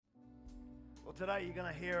Well, today you're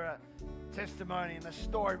going to hear a testimony and a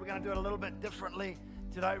story. We're going to do it a little bit differently.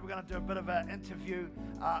 Today we're going to do a bit of an interview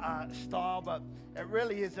style, but it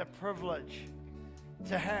really is a privilege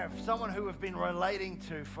to have someone who we've been relating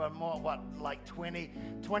to for like 20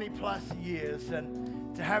 plus years,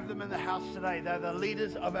 and to have them in the house today. They're the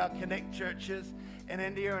leaders of our Connect churches in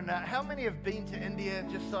India. And how many have been to India?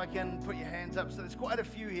 Just so I can put your hands up. So there's quite a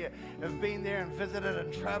few here who have been there and visited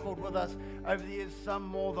and traveled with us over the years, some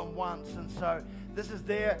more than once. And so this is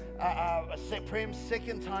their Prem's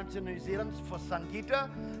second time to New Zealand for Sangeeta.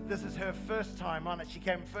 This is her first time on it. She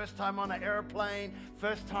came first time on an airplane,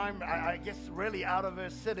 first time, I guess, really out of her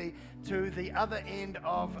city to the other end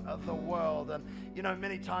of the world. And, you know,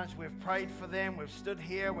 many times we've prayed for them. We've stood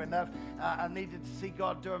here when they've needed to see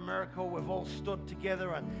God do a miracle. We've all stood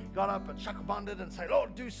together and got up and shakabunded and say,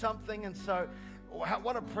 Lord, do something. And so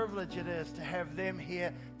what a privilege it is to have them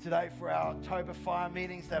here today for our October Fire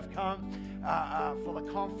meetings. They've come for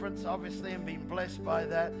the conference, obviously, and been blessed by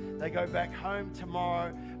that. They go back home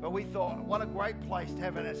tomorrow. But we thought, what a great place to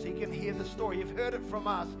have it, so you can hear the story. You've heard it from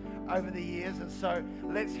us over the years, and so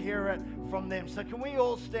let's hear it from them. So can we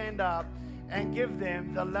all stand up and give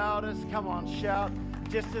them the loudest, come on, shout,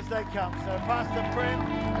 just as they come. So Pastor Prem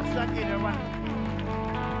and Sangeeta,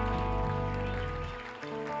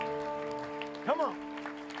 come on,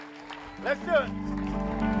 let's do it.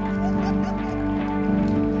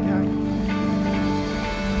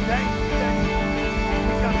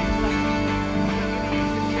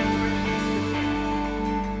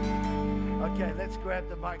 Okay, let's grab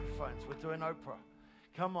the microphones. We're doing Oprah.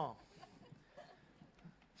 Come on.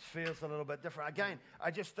 It feels a little bit different. Again,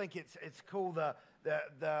 I just think it's cool. The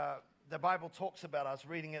Bible talks about, I was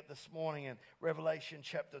reading it this morning in Revelation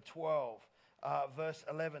chapter 12. Verse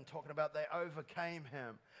 11, talking about they overcame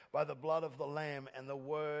him by the blood of the Lamb and the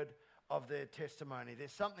word of their testimony.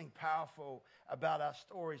 There's something powerful about our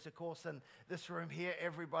stories. Of course, in this room here,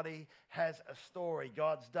 everybody has a story.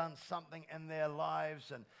 God's done something in their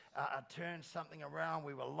lives and turned something around.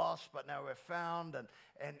 We were lost, but now we're found.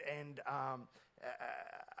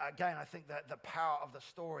 Again, I think that the power of the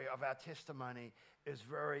story of our testimony is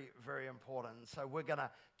very, very important. So we're going to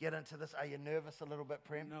get into this. Are you nervous a little bit,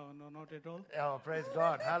 Prem? No, not at all. Oh, praise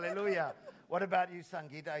God. Hallelujah. What about you,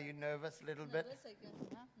 Sangeeta? Are you nervous a little bit?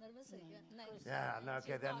 Nervous again. Nice. Yeah, no,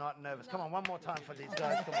 okay, they're not nervous. Come on, one more time for these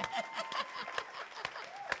guys. Come on.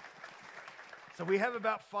 So we have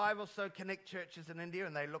about 5 or so Connect churches in India,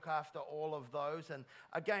 and they look after all of those. And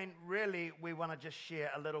again, really, we want to just share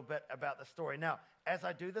a little bit about the story. Now, as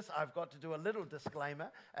I do this, I've got to do a little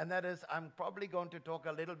disclaimer, and that is I'm probably going to talk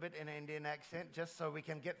a little bit in an Indian accent just so we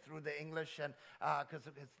can get through the English, and because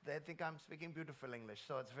they think I'm speaking beautiful English,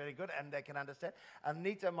 so it's very good, and they can understand.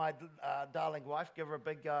 Anita, my darling wife, give her a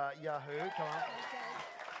big yahoo. Come on.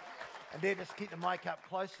 And there, just keep the mic up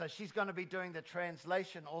close. So she's going to be doing the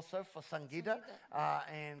translation also for Sangeeta.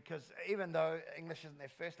 And because even though English isn't their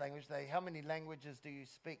first language, how many languages do you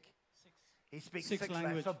speak? 6. He speaks 6 6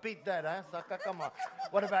 languages. So beat that, huh? So come on.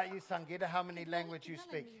 What about you, Sangeeta? How many languages you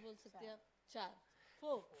speak?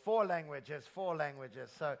 4 languages. 4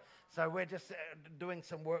 languages. So we're just doing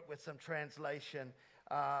some work with some translation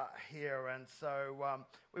here. And so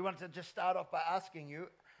we wanted to just start off by asking you,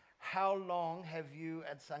 how long have you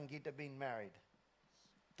and Sangeeta been married?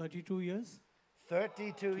 32 years.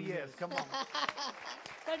 32 years. Come on.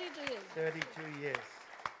 32 years. 32 years.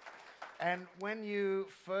 And when you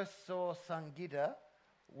first saw Sangeeta,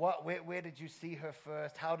 where did you see her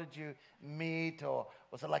first? How did you meet? Or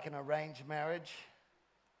was it like an arranged marriage?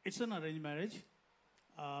 It's an arranged marriage.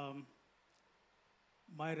 One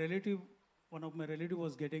of my relatives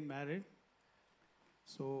was getting married.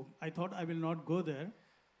 So I thought I will not go there.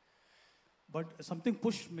 But something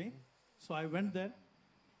pushed me, so I went there.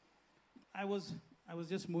 I was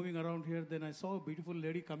just moving around here, then I saw a beautiful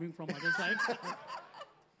lady coming from other side.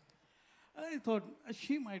 I thought,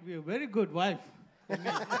 she might be a very good wife for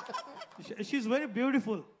me. She's very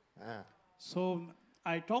beautiful. So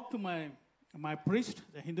I talked to my priest,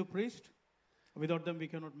 the Hindu priest. Without them, we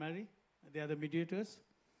cannot marry. They are the mediators.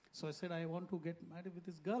 So I said, I want to get married with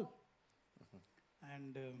this girl.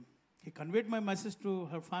 And he conveyed my message to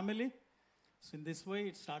her family. So in this way,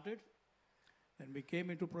 it started. Then we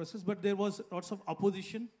came into process, but there was lots of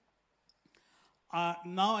opposition.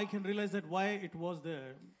 Now I can realize that why it was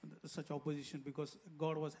there, such opposition, because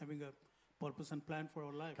God was having a purpose and plan for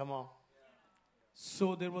our life. Come on.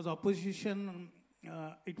 So there was opposition.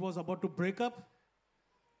 It was about to break up,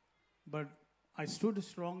 but I stood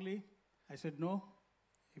strongly. I said, no,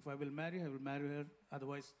 if I will marry her.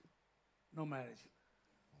 Otherwise, no marriage.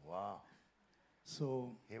 Wow.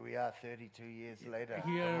 So Here we are 32 years later.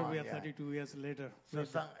 here Come on, we are yeah. 32 years later. So,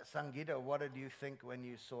 Sangeeta, what did you think when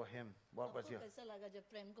you saw him? What was आपको your... कैसा लगा जब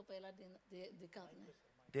प्रेम को पहला दिन देखा आपने?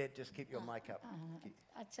 Dad, just keep your mic up.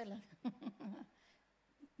 अच्छा लगा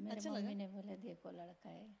मेरे अच्छा मम्मी लगा? ने बोला देखो लड़का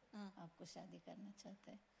है आपको शादी करना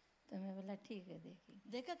चाहता है तो मैं बोला ठीक है देखी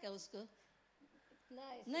देखा क्या उसको?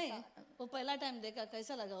 नहीं, वो पहला टाइम देखा,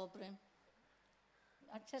 कैसा लगा वो प्रेम?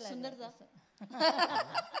 अच्छा लगा सुंदर था? तो-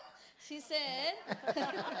 She said,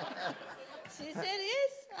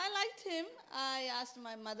 yes, I liked him. I asked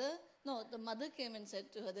my mother. No, the mother came and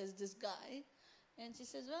said to her, there's this guy. And she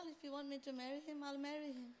says, well, if you want me to marry him, I'll marry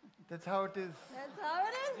him. That's how it is. That's how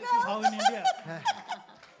it is. This is how in India.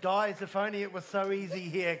 Guys, if only it was so easy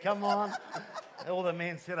here. Come on. All the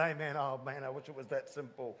men said amen. Oh, man, I wish it was that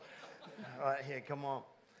simple. Right here, come on.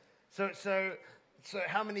 So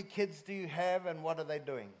how many kids do you have and what are they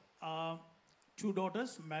doing? 2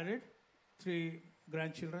 daughters married, 3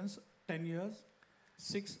 grandchildren, 10 years,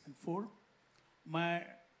 6 and 4. My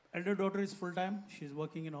elder daughter is full-time. She's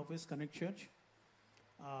working in office, Connect Church.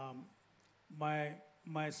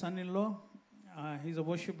 My son-in-law, he's a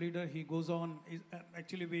worship leader. He goes on,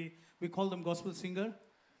 actually we call them gospel singer.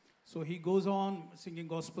 So he goes on singing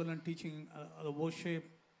gospel and teaching the worship.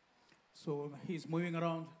 So he's moving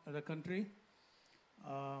around the country.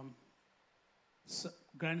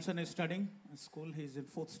 Grandson is studying in school. He's in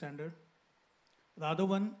 4th standard. The other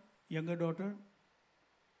one, younger daughter,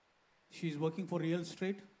 she's working for real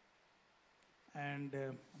estate. And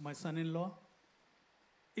my son-in-law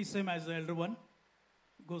is same as the elder one.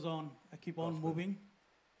 Goes on, I keep on moving,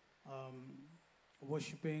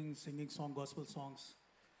 worshiping, singing gospel songs.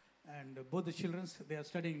 And both the children, they are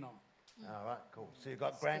studying now. All right, cool. So you've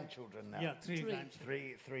got grandchildren now. Yeah, 3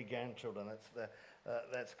 grandchildren. Three grandchildren.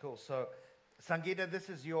 That's cool. So, Sangeeta, this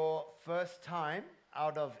is your first time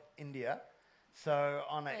out of India, so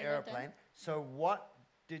on an Pehla airplane. time. So, what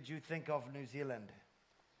did you think of New Zealand?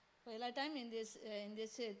 पहला time India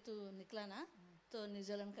से तू निकला ना, तो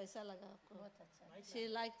New Zealand कैसा लगा आपको? बहुत अच्छा लगा She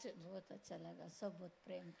liked it. बहुत अच्छा लगा सब बहुत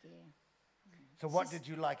प्रेम किए So, what did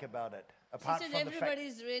you like about it? She Apart said from the fact, everybody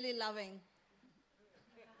is really loving.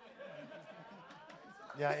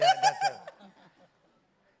 yeah, that's it.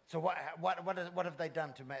 So, what have they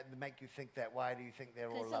done to make you think that? Why do you think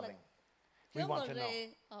they're all कैसा loving? लगा? We क्यों want बोल to रहे know.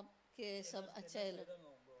 हैं आप कि सब अच्छा है लोग?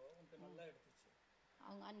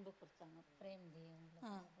 அவங்க அன்பு கொடுத்தாங்க பிரேம் दिए उन लोग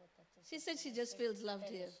हाँ. बहुत अच्छा She said she just feels loved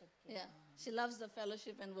here. Yeah, she loves the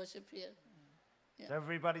fellowship and worship here. So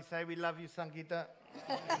everybody say we love you, Sangeeta.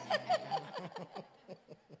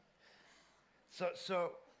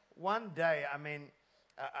 So one day, I mean,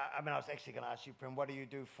 I was actually going to ask you, Prem, what do you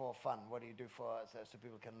do for fun? What do you do for so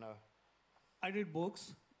people can know? I read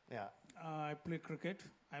books. Yeah. I play cricket.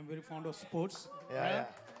 I'm very fond of sports. Yeah.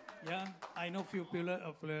 Yeah, I know few people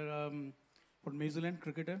from New Zealand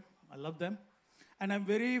cricketer. I love them, and I'm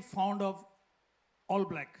very fond of All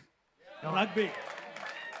Black rugby.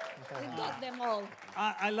 We got them all.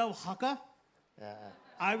 I love haka. Yeah.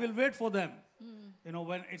 I will wait for them. You know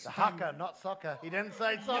when it's The time. haka, not soccer. He didn't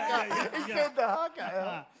say soccer. yeah, He yeah. said the haka.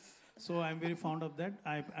 Ah, so I'm very fond of that.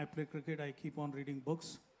 I play cricket. I keep on reading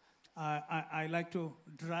books. I like to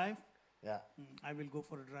drive. Yeah. I will go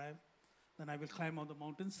for a drive. Then I will climb on the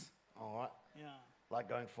mountains. All right. Yeah. Like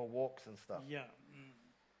going for walks and stuff. Yeah.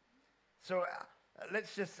 So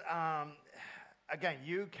let's just, again,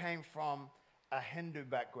 you came from a Hindu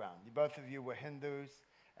background. Both of you were Hindus.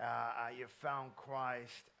 You found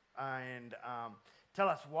Christ. And tell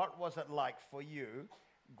us, what was it like for you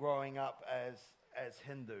growing up as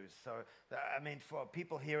Hindus? So, I mean, for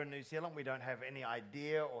people here in New Zealand, we don't have any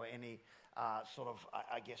idea or any sort of,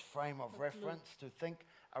 I guess, frame of reference to think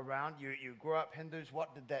around. You grew up Hindus.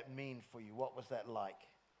 What did that mean for you? What was that like?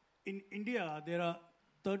 In India, there are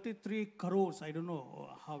 33 crores. I don't know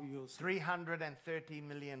how you say. 330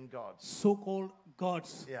 million gods. So-called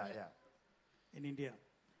gods Yeah. in India.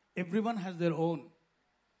 Everyone has their own.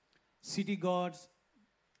 City gods,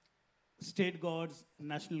 state gods,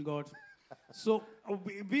 national gods. So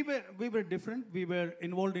we were different. We were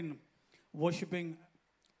involved in worshipping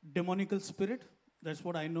demonical spirit. That's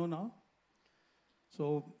what I know now.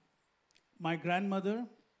 So my grandmother,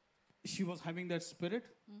 she was having that spirit.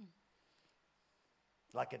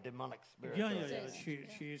 Like a demonic spirit. Yeah. Possessed,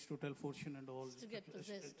 She used to tell fortune and all. To get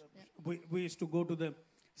possessed. Yeah. We used to go to the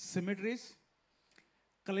cemeteries,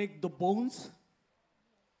 collect the bones,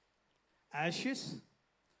 ashes.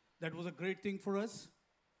 That was a great thing for us.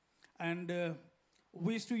 And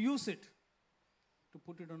we used to use it to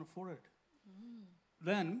put it on a forehead.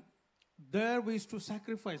 Then, there we used to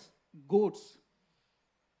sacrifice goats.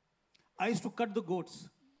 I used to cut the goats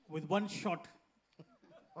with one shot.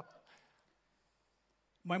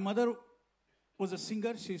 My mother was a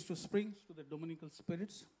singer. She used to sing to the Dominical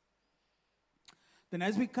spirits. Then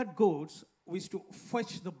as we cut goats, we used to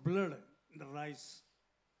fetch the blood in the rice.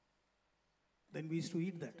 Then we used to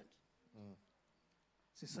eat that.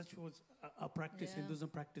 See, such was a practice, Hinduism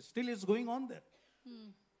practice. Still it's going on there.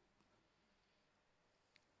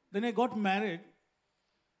 Then I got married.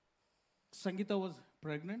 Sangeeta was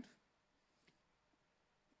pregnant.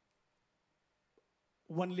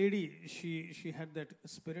 One lady, she had that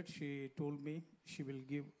spirit. She told me she will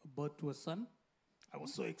give birth to a son. I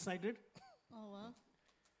was so excited. Oh, wow.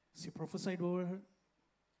 She prophesied over her.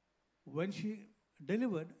 When she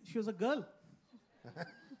delivered, she was a girl.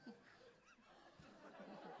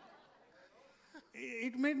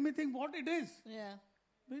 It made me think what it is. Yeah.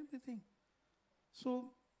 Made me think.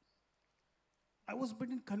 So I was a bit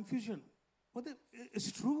in confusion. Whether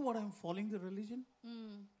it's true what I'm following the religion?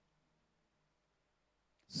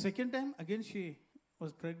 Second time, again she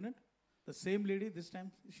was pregnant. The same lady, this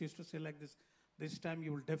time she used to say like this, this time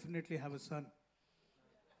you will definitely have a son.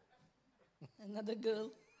 Another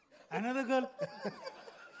girl. Another girl.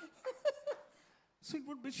 So it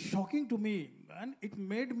would be shocking to me, and it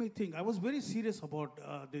made me think. I was very serious about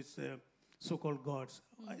this so-called gods.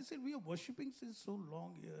 I said, we are worshipping since so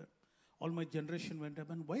long here. All my generation went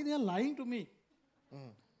up, and why they are lying to me?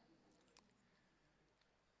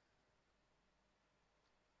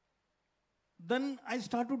 Then I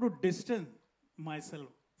started to distance myself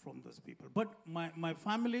from those people. But my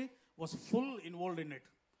family was full involved in it.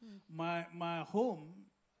 My home,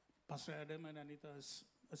 Pastor Adam and Anita has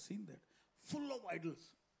seen that, full of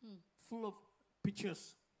idols, full of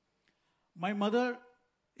pictures. My mother,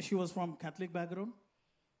 she was from Catholic background,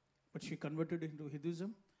 but she converted into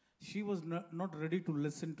Hinduism. She was not ready to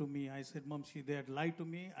listen to me. I said, Mom, they had lied to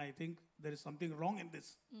me. I think there is something wrong in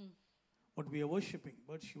this, what we are worshipping.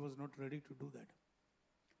 But she was not ready to do that.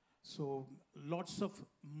 So lots of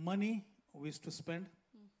money we used to spend.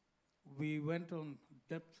 We went on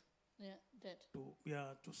debt. Yeah, debt.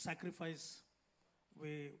 To sacrifice.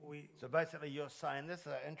 So basically you're saying, this is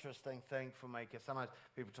an interesting thing for me, because sometimes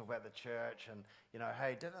people talk about the church and,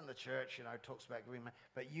 hey, didn't the church, talks about giving money,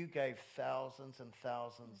 but you gave thousands and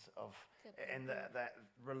thousands of, in that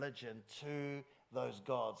religion to those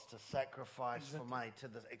gods to sacrifice for money to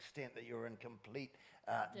the extent that you're in complete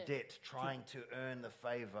debt, trying to earn the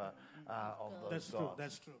favor of those gods.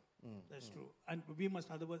 That's true. That's true. And we must,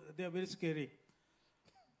 otherwise, they are very scary.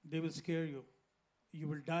 They will scare you. You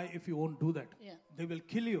will die if you won't do that. Yeah. They will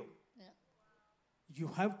kill you. Yeah. You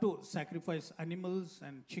have to sacrifice animals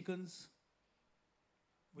and chickens.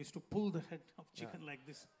 We used to pull the head of chicken like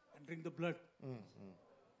this and drink the blood.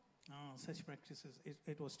 Such practices.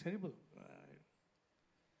 It was terrible.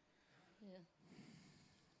 Yeah.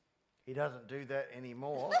 He doesn't do that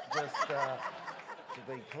anymore, just to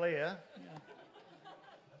be clear.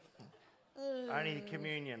 Only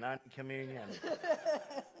communion.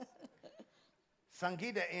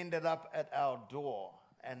 Sangeeta ended up at our door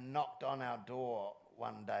and knocked on our door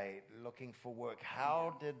one day looking for work.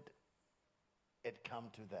 How did it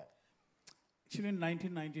come to that? Actually, in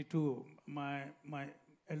 1992, my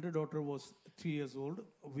elder daughter was 3 years old.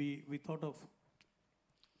 We thought of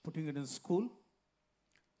putting it in school.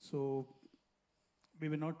 So we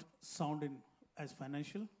were not sound in as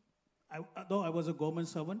financial. Though I was a government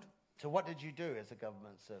servant. So what did you do as a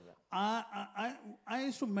government servant? I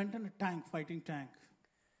used to maintain a tank, fighting tank,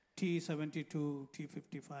 T-72,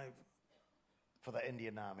 T-55. For the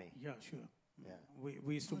Indian Army? Yeah, sure. Yeah.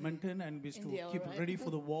 We used to maintain and we used India, to keep right. ready for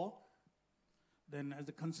the war. Then as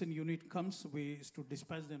the concerned unit comes, we used to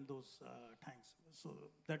dispatch them those tanks. So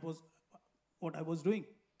that was what I was doing.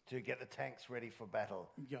 To get the tanks ready for battle?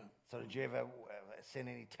 Yeah. So did you ever send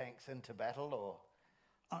any tanks into battle, or?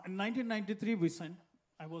 In 1993, we sent.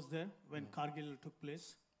 I was there when Kargil took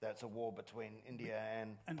place. That's a war between India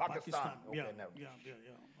and Pakistan. Okay, Yeah, no. yeah.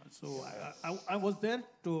 So I was there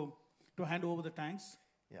to hand over the tanks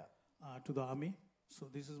to the army. So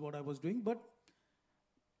this is what I was doing. But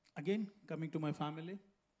again, coming to my family,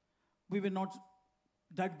 we were not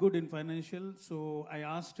that good in financial. So I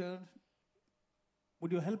asked her,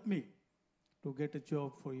 would you help me to get a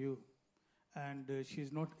job for you? And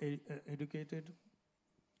she's not educated.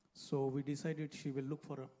 So we decided she will look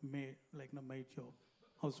for a maid, like a maid job,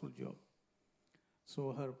 household job.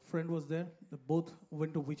 So her friend was there. They both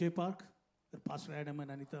went to Vijay Park. The Pastor Adam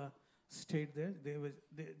and Anita stayed there. They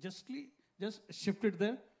just shifted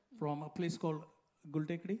there from a place called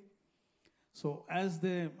Gultekdi. So as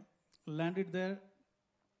they landed there,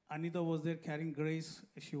 Anita was there carrying Grace.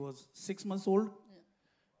 She was 6 months old.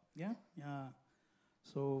 Yeah.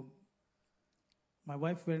 So My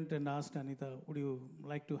wife went and asked Anita, would you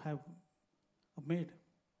like to have a maid?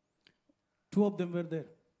 Two of them were there.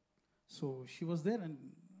 So she was there and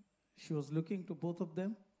she was looking to both of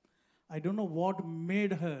them. I don't know what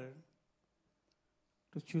made her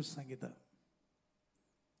to choose Sangeeta.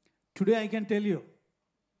 Today I can tell you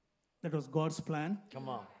that was God's plan, Come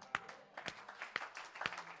on.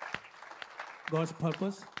 God's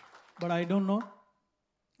purpose. But I don't know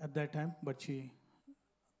at that time, but she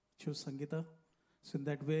chose Sangeeta. So in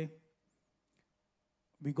that way,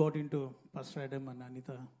 we got into Pastor Adam and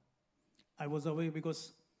Anita. I was away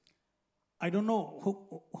because I don't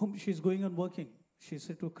know whom she's going and working. She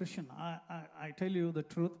said to a Christian, I tell you the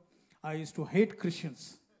truth, I used to hate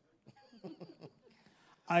Christians.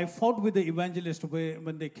 I fought with the evangelist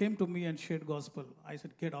when they came to me and shared gospel. I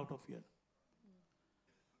said, get out of here.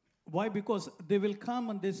 Why? Because they will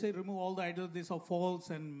come and they say, remove all the idols, these are false,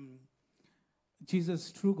 and Jesus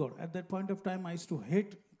is true God. At that point of time, I used to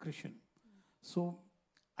hate Christian. So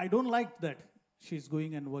I don't like that she's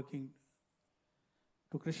going and working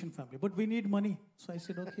to Christian family. But we need money. So I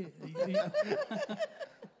said, okay,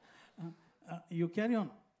 you carry on.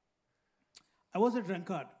 I was a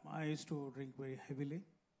drunkard. I used to drink very heavily.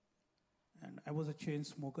 And I was a chain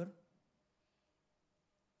smoker.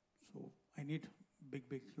 So I need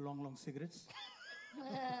big, long cigarettes.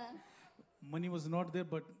 Money was not there,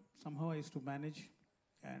 but somehow I used to manage.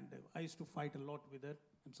 And I used to fight a lot with her.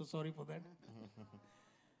 I'm so sorry for that.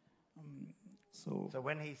 So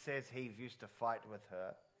when he says he used to fight with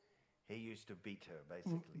her, he used to beat her,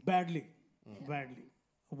 basically. Badly.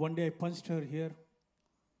 One day I punched her here.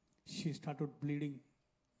 She started bleeding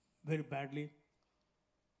very badly.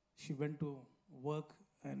 She went to work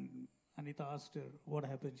and Anita asked her what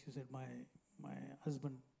happened. She said, my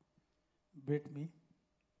husband beat me.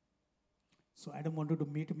 So Adam wanted to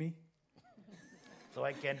meet me. So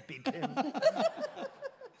I can beat him.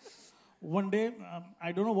 One day,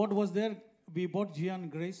 I don't know what was there. We bought Gia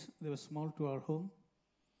and Grace. They were small to our home.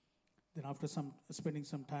 Then after spending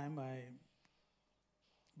some time,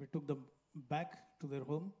 we took them back to their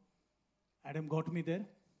home. Adam got me there.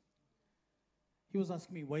 He was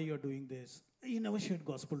asking me, why you are doing this? He never shared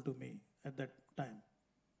gospel to me at that time.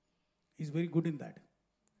 He's very good in that.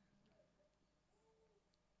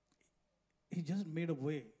 He just made a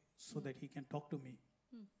way so that he can talk to me.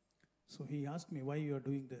 So he asked me, why you are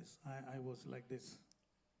doing this? I was like this.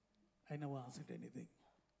 I never answered anything.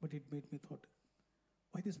 But it made me thought,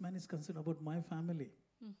 why this man is concerned about my family?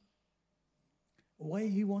 Why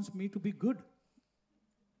he wants me to be good?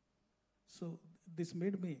 So this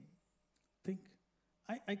made me think.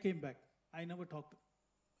 I came back. I never talked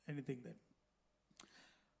anything then.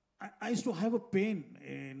 I used to have a pain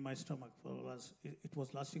in my stomach. It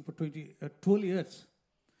was lasting for 12 years.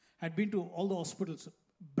 I'd been to all the hospitals,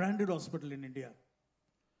 branded hospital in India,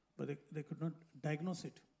 but they could not diagnose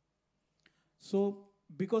it. So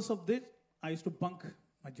because of this, I used to bunk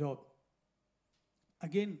my job.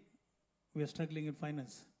 Again, we are struggling in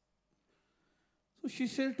finance. So she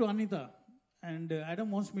said to Anita, and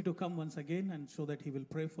Adam wants me to come once again and so that he will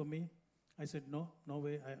pray for me. I said, no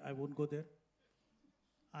way, I won't go there.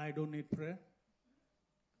 I don't need prayer.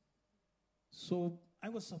 So I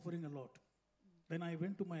was suffering a lot. Then I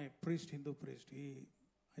went to my Hindu priest.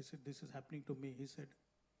 I said, this is happening to me. He said,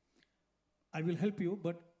 I will help you,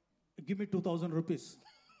 but give me 2,000 rupees.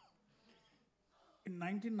 In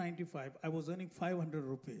 1995, I was earning 500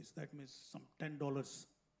 rupees. That means some $10.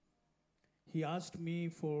 He asked me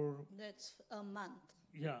for... That's a month.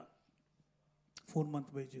 Yeah,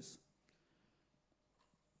 4-month wages.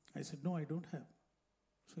 I said, no, I don't have.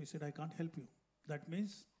 So he said, I can't help you. That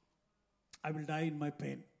means I will die in my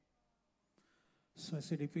pain. So I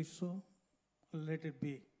said, if it's so, let it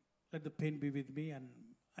be. Let the pain be with me. And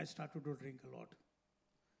I started to drink a lot.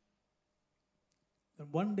 Then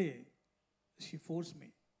one day, she forced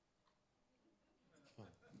me.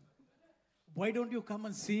 Why don't you come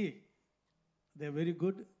and see? They're very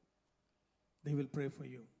good. They will pray for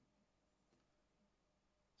you.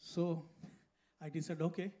 So I decided,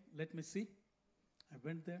 okay, let me see. I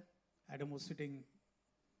went there. Adam was sitting in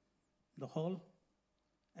the hall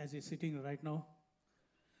as he's sitting right now.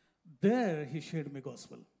 There he shared me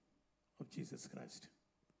gospel of Jesus Christ.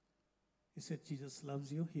 He said, Jesus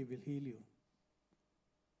loves you. He will heal you.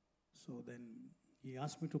 So then he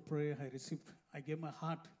asked me to pray. I gave my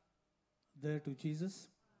heart there to Jesus.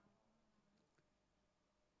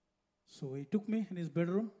 So he took me in his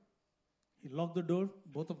bedroom. He locked the door.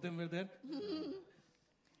 Both of them were there.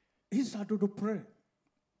 He started to pray.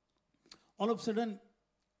 All of a sudden,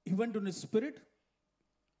 he went in his spirit.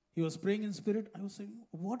 He was praying in spirit. I was saying,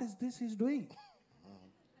 what is this he's doing?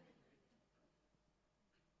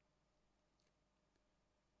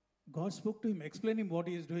 God spoke to him, explain him what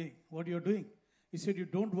he is doing, what you are doing. He said, you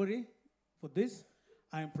don't worry for this.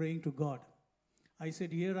 I am praying to God. I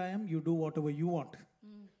said, here I am, you do whatever you want.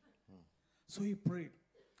 So he prayed.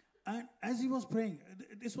 And as he was praying,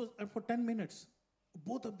 this was for 10 minutes.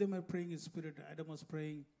 Both of them were praying in spirit. Adam was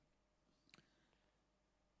praying.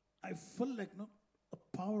 I felt like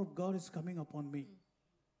a power of God is coming upon me.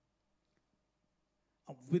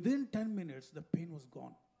 Within 10 minutes, the pain was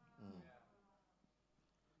gone.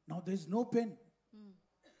 Now there's no pain.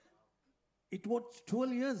 It was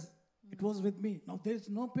 12 years. It was with me. Now there's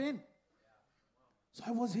no pain. So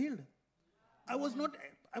I was healed. I was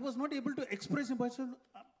not able to express it, but I said,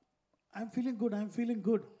 I'm feeling good. I'm feeling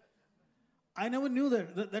good. I never knew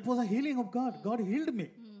that was a healing of God. God healed me.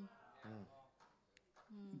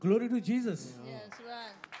 Glory to Jesus. Yes,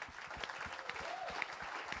 right.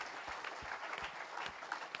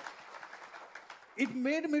 It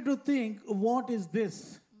made me to think, what is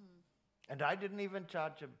this? And I didn't even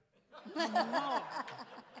charge him. No.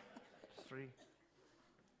 It's free.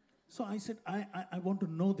 So I said, I want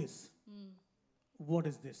to know this. What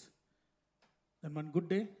is this? Then one good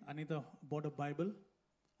day, Anita bought a Bible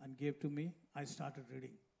and gave to me. I started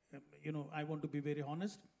reading. I want to be very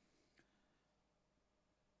honest.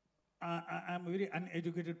 I'm a very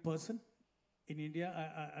uneducated person. In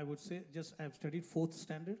India, I would say just I've studied 4th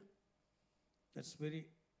standard. That's very,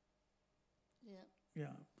 yeah.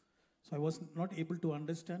 So I was not able to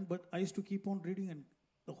understand, but I used to keep on reading, and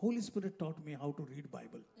the Holy Spirit taught me how to read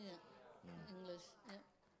Bible. Yeah. English. Yeah.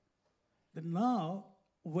 Then now,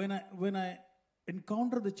 when I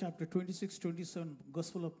encounter the chapter 26, 27,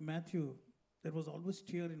 Gospel of Matthew, there was always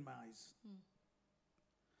tear in my eyes.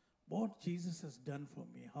 What Jesus has done for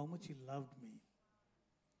me, how much he loved me,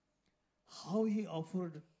 how he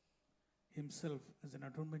offered himself as an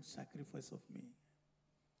atonement sacrifice of me.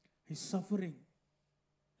 His suffering,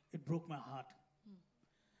 it broke my heart.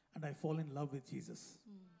 And I fall in love with Jesus.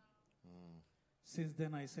 Since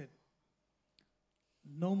then I said,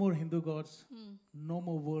 no more Hindu gods, no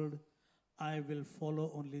more world. I will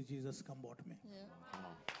follow only Jesus. Come what may. Yeah.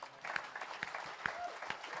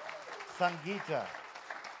 Sangeeta.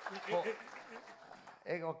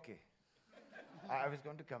 Okay. I was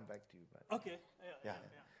going to come back to you, but Okay. yeah.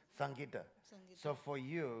 Sangeeta. So for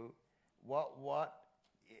you,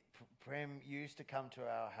 Prem used to come to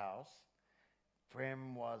our house.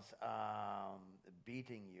 Prem was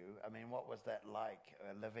beating you. I mean, what was that like,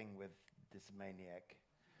 living with this maniac?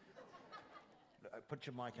 Put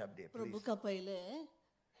your mic up there, Prabhu please. का पहले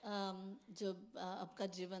जब आपका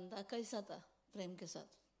जीवन था कैसा था प्रेम के साथ?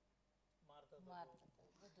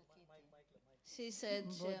 She said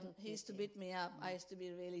he used to beat me up. I used to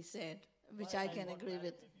be really sad, which I can agree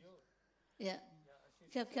with. Yeah.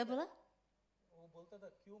 क्या बोला?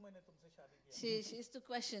 She used to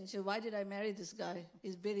question. Why did I marry this guy?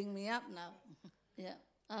 He's beating me up now. Yeah.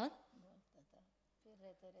 Huh? फिर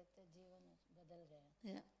रहते रहते जीवन बदल गया.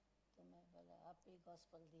 Yeah. तो मैं बोला आप ही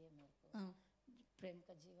गॉस्पेल दिए मेरे को. प्रेम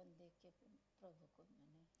का जीवन देख के प्रभु को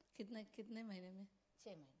मैंने. कितने महीने में?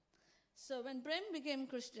 6 महीने. So when Prem became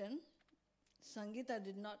Christian, Sangeeta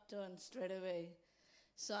did not turn straight away.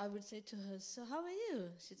 So I would say to her, so how are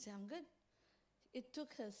you? She'd say, I'm good. It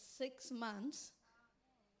took her 6 months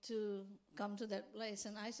to come to that place.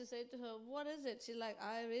 And I used to say to her, what is it? She's like,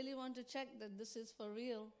 I really want to check that this is for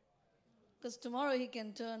real. Because tomorrow he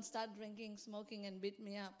can start drinking, smoking, and beat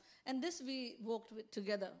me up. And this we walked with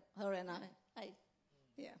together, her and I.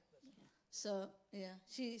 Yeah. So, yeah,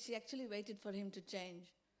 she actually waited for him to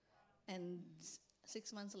change. And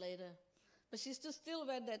 6 months later. But she used to still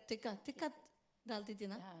wear that tikka. Tikka डालती थी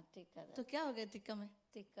ना? हाँ टिक्का. तो क्या हो गया टिक्का में?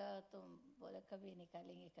 टिक्का तो बोला कभी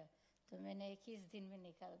निकालेंगे का. तो मैंने 21 दिन में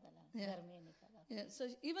निकाल डाला. Yeah. घर में निकाला. Yeah, so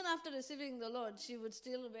even after receiving the Lord, she would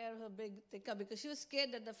still wear her big tikka because she was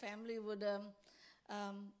scared that the family would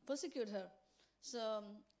persecute her. So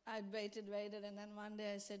I'd waited, and then one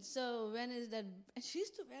day I said, so when is that? And she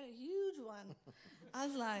used to wear a huge one. I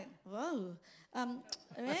was like, whoa, when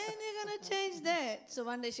are you going to change that? So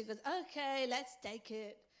one day she goes, okay, let's take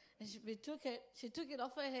it. And we took it. She took it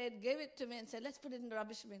off her head, gave it to me and said, let's put it in the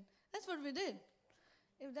rubbish bin. That's what we did.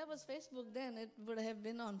 If that was Facebook then, it would have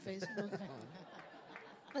been on Facebook.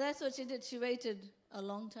 But that's what she did. She waited a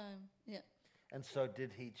long time. Yeah. And so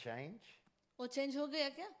did he change? वो change हो गया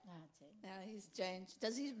क्या? हाँ चाहिए. Yeah, he's changed.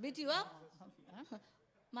 Does he beat you up?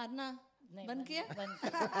 मारना नहीं, बंद किया? बंद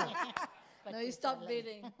किया. No, he stopped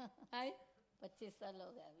beating. Hi? 25 साल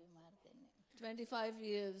हो गया अभी मारते नहीं. 25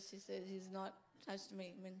 years, she said, he's not touched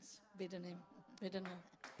me, means beaten him, beaten her.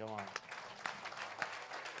 Come on.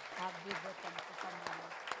 आप भी बहुत हमको कमाओ.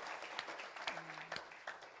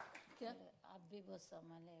 क्या? आप भी बहुत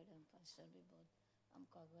संभाले, एडम पास्टर भी बहुत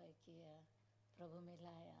हमको अगुवाई किया, प्रभु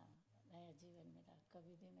मिलाया, नया जीवन मिला।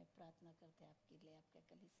 कभी भी मैं प्रार्थना करते आपके लिए, आपके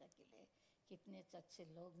कलीसिया के लिए, कितने अच्छे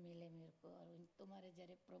लोग मिले मेरे को, और तुम्हारे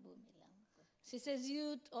जरिए प्रभु मिला हमको। She says,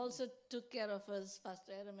 you also took care of us,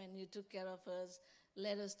 Pastor Adam, and you took care of us,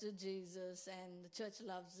 led us to Jesus, and the church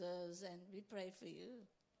loves us, and we pray for you.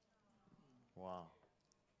 Wow.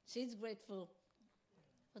 She's grateful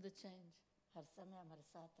for the change. हर समय हमारे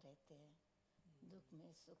साथ रहते हैं, दुख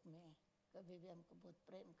में सुख में, कभी भी हमको बहुत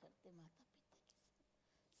प्रेम करते माता पिता के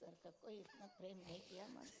सर का कोई इतना प्रेम नहीं किया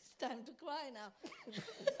हमारे। It's time to cry now.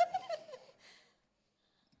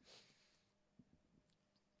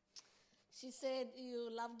 She said you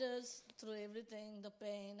loved us through everything, the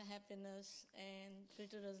pain, the happiness, and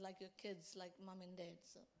treated us like your kids, like mom and dad.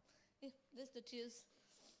 So, yeah, there's the tears.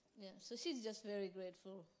 Yeah, so she's just very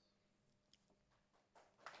grateful.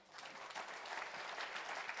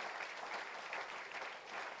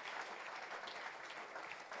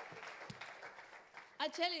 I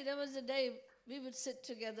tell you, there was a day we would sit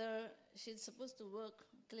together. She's supposed to work,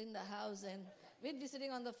 clean the house, and we'd be sitting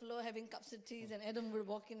on the floor having cups of tea, and Adam would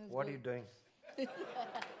walk in and What go, are you doing? I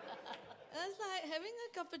was like having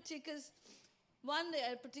a cup of tea because one day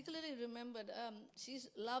I particularly remembered she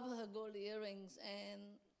loved her gold earrings and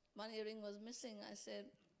one earring was missing. I said,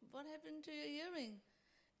 what happened to your earring?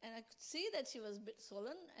 And I could see that she was a bit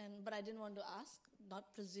swollen, but I didn't want to ask,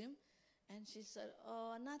 not presume. And she said,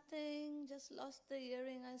 oh, nothing, just lost the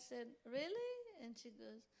earring. I said, really? And she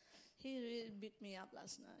goes, he really beat me up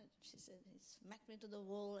last night. She said, he smacked me to the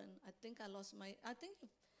wall and I think I lost my,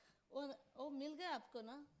 oh, मिल गया आपको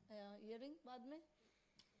ना earring बाद में?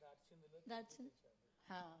 That's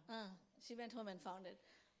she went home and found it.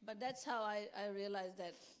 But that's how I realized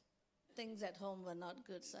that things at home were not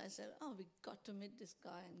good. So I said, oh, we got to meet this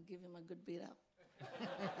guy and give him a good beat up.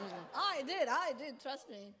 I did, trust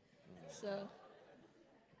me. So,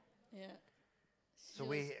 yeah. So She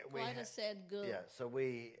we was quite a sad girl. Yeah, so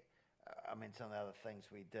some of the other things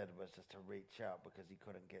we did was just to reach out because he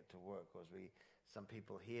couldn't get to work. Some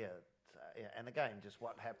people here, and again, just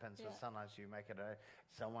what happens is sometimes you make it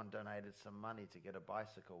someone donated some money to get a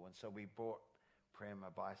bicycle, and so we bought Prem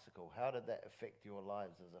a bicycle. How did that affect your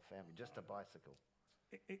lives as a family? Just a bicycle.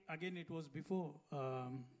 Again, it was before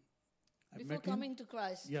Before coming to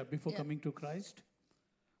Christ. Yeah, before coming to Christ.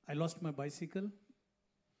 I lost my bicycle.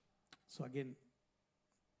 So again,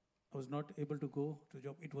 I was not able to go to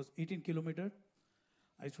job. It was 18 kilometer.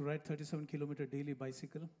 I used to ride 37 kilometer daily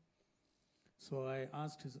bicycle. So I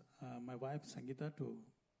asked my wife, Sangeeta, to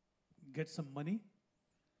get some money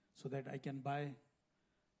so that I can buy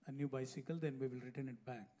a new bicycle, then we will return it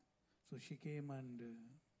back. So she came and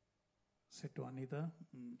said to Anita,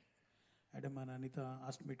 Adam and Anita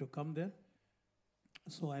asked me to come there.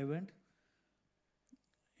 So I went.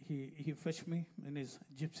 He fetched me in his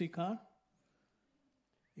gypsy car.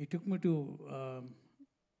 He took me to a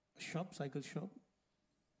shop, cycle shop.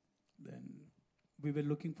 Then we were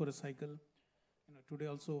looking for a cycle. Today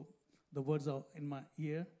also the words are in my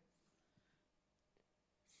ear.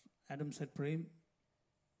 Adam said, Prem,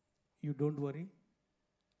 you don't worry.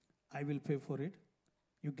 I will pay for it.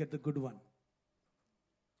 You get the good one.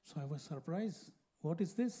 So I was surprised. What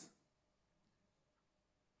is this?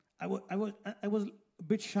 I was a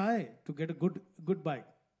bit shy to get a good bike.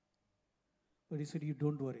 But he said, you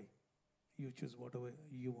don't worry. You choose whatever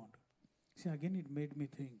you want. See, again, it made me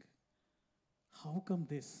think, how come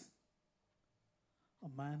this? A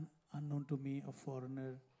man unknown to me, a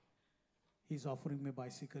foreigner, he's offering me a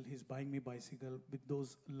bicycle, he's buying me a bicycle with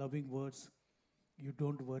those loving words, you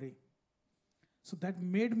don't worry. So that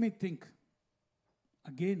made me think,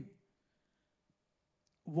 again,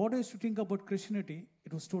 what I used to think about Christianity,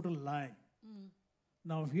 it was total lie.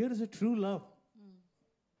 Now here is a true love.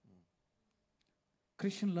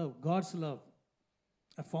 Christian love, God's love,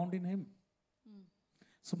 I found in Him.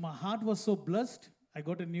 So my heart was so blessed. I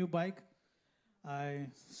got a new bike. I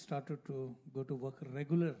started to go to work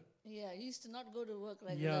regular. Yeah, you used to not go to work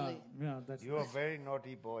regularly. Yeah, that's. You're a very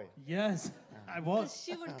naughty boy. Yes, I was.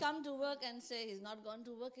 She would come to work and say, he's not gone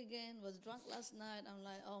to work again, was drunk last night. I'm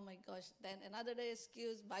like, oh my gosh. Then another day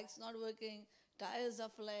excuse, bike's not working, tires are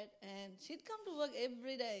flat. And she'd come to work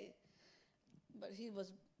every day. But he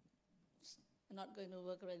was not going to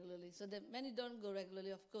work regularly. So many don't go regularly.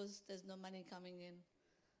 Of course, there's no money coming in.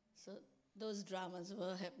 So those dramas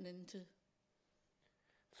were happening too.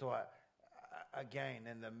 So again,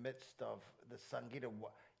 in the midst of the Sangeeta,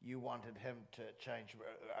 you wanted him to change.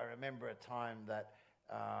 I remember a time that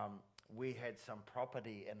we had some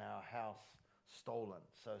property in our house stolen.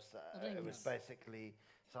 So it was basically,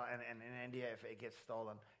 and in India, if it gets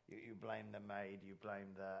stolen, you blamed the maid, you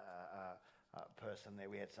blamed the person there.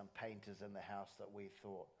 We had some painters in the house that we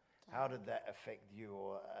thought. How did that affect you?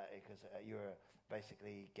 Or because you were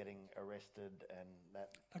basically getting arrested and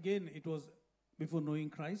that. Again, it was before knowing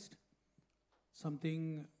Christ.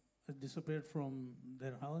 Something disappeared from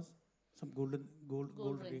their house. Some gold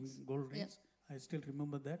rings. rings. I still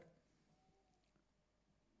remember that.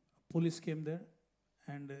 Police came there,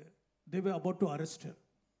 and they were about to arrest her.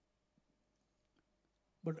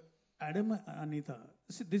 But Adam and Anita,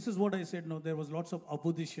 see, this is what I said. No, there was lots of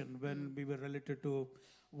opposition when we were related to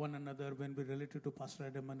one another, when we related to Pastor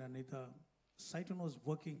Adam and Anita. Satan was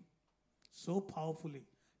working so powerfully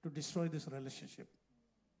to destroy this relationship.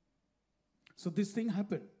 So this thing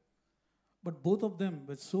happened. But both of them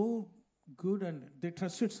were so good and they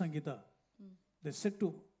trusted Sangeeta. They said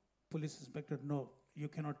to police inspector, no, you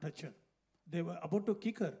cannot touch her. They were about to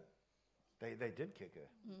kick her. They did kick her.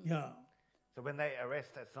 Yeah. So when they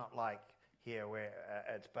arrest, it's not like here where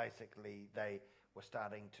it's basically they were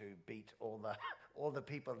starting to beat all the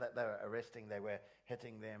people that they were arresting. They were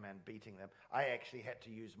hitting them and beating them. I actually had to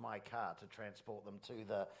use my car to transport them to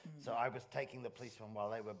the. So I was taking the policemen while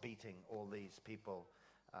they were beating all these people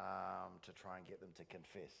to try and get them to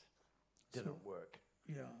confess. Didn't work.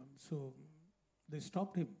 Yeah. So they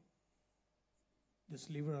stopped him. Just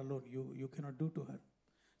leave her alone. You cannot do to her.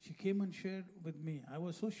 She came and shared with me. I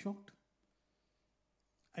was so shocked.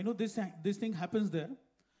 I know this thing happens there,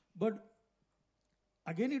 but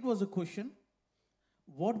again it was a question,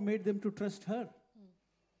 what made them to trust her?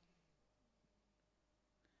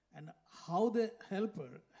 And how they helped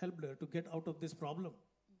her to get out of this problem.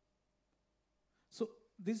 So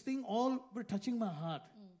this thing all were touching my heart.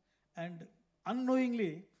 And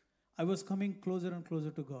unknowingly, I was coming closer and closer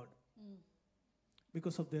to God.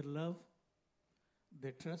 Because of their love,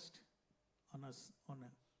 their trust on us, on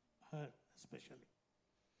her especially.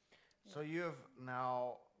 So you've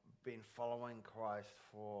now been following Christ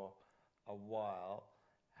for a while.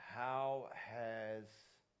 How has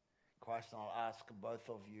Christ, and I'll ask both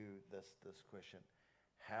of you this question,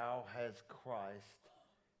 how has Christ,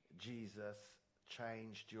 Jesus,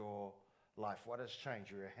 changed your life? What has changed?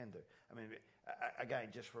 You're a Hindu. I mean, again,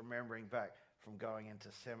 just remembering back from going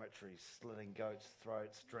into cemeteries, slitting goats'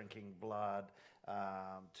 throats, drinking blood,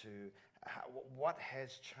 what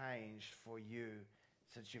has changed for you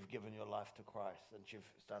since you've given your life to Christ, since you've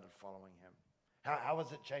started following Him? How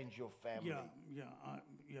has it changed your family?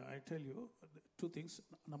 I tell you, two things.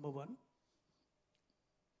 Number one,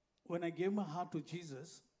 when I gave my heart to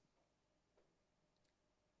Jesus,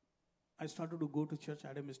 I started to go to church.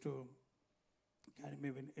 Adam used to carry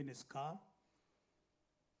me in his car.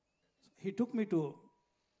 He took me to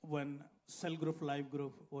one cell group, live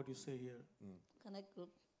group, what do you say here?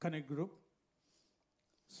 Connect group.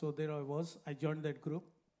 So there I was. I joined that group.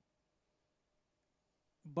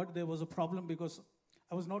 But there was a problem because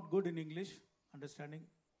I was not good in English, understanding.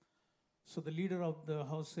 So the leader of the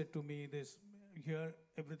house said to me, "This here,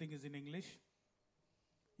 everything is in English.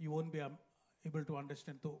 You won't be able to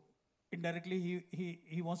understand." So indirectly,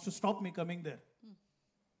 he wants to stop me coming there.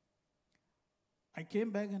 I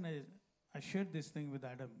came back and I shared this thing with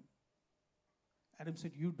Adam. Adam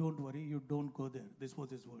said, "You don't worry, you don't go there." This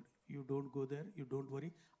was his word. "You don't go there, you don't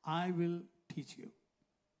worry. I will teach you."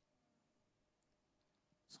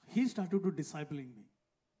 So he started to discipling me.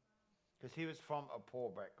 Because he was from a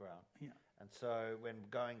poor background. Yeah. And so when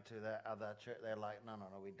going to that other church, they're like, no,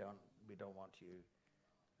 we don't want you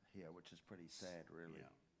here, which is pretty sad, really.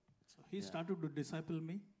 Yeah. So he started to disciple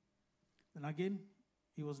me. Then again,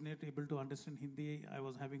 he was not able to understand Hindi. I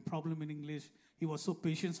was having problem in English. He was so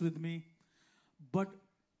patient with me. But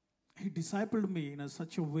he discipled me in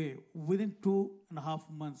such a way. Within 2.5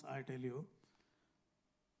 months, I tell you,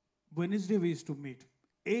 Wednesday we used to meet.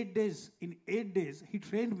 8 days, in 8 days, he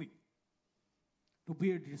trained me to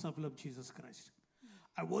be a disciple of Jesus Christ.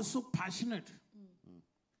 I was so passionate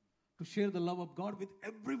to share the love of God with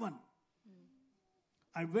everyone.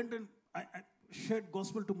 I went and I shared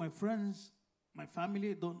gospel to my friends, my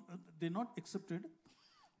family. They're not accepted.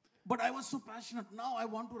 But I was so passionate. Now I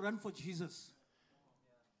want to run for Jesus.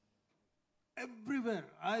 Everywhere.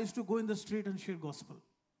 I used to go in the street and share gospel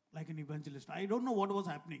like an evangelist. I don't know what was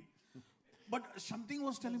happening. But something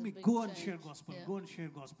was telling me, go and share gospel, go and share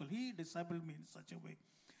gospel. He discipled me in such a way.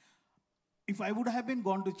 If I would have been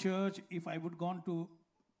gone to church, if I would gone to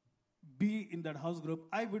be in that house group,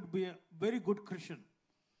 I would be a very good Christian,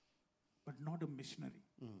 but not a missionary.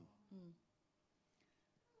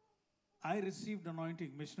 I received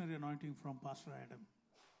anointing, missionary anointing from Pastor Adam.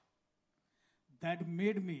 That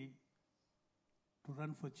made me to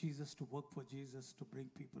run for Jesus, to work for Jesus, to bring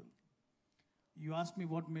people. You asked me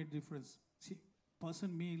what made difference. See,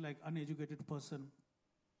 person me, like uneducated person,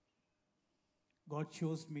 God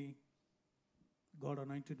chose me, God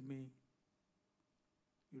anointed me,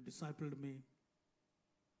 you discipled me.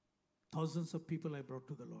 Thousands of people I brought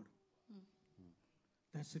to the Lord.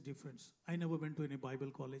 That's the difference. I never went to any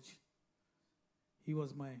Bible college. He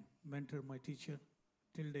was my mentor, my teacher.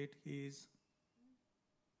 Till date, he is.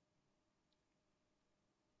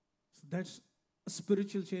 So that's a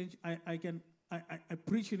spiritual change. I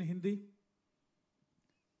preach in Hindi.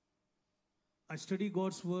 I study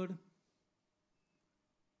God's word.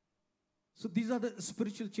 So these are the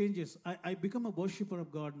spiritual changes. I become a worshiper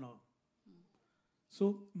of God now.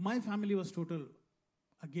 So my family was total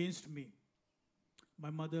against me. My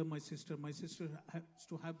mother, my sister has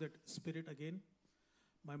to have that spirit again.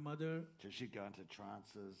 My mother. So she'd go into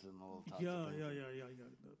trances and all types Yeah. of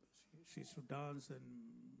things. She used to dance and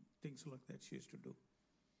things like that she used to do.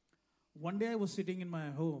 One day I was sitting in my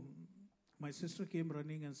home. My sister came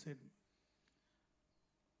running and said,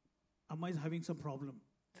 Amma is having some problem.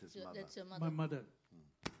 His mother. That's your mother. My mother.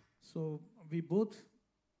 So we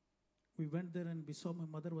went there and we saw my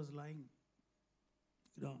mother was lying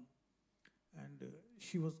down. And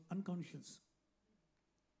she was unconscious.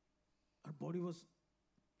 Her body was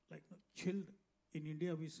like chilled. In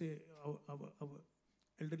India, we say, our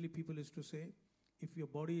elderly people used to say, if your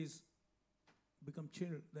body is become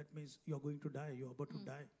chilled, that means you're going to die, you're about to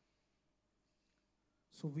die.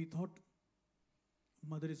 So we thought,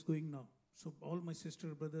 mother is going now. So all my sister,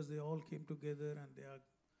 brothers, they all came together and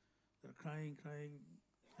they're crying.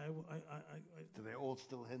 So they're all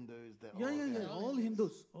still Hindus? Yeah. All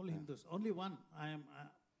Hindus. Only one.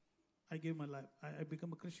 I gave my life. I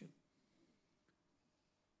became a Christian.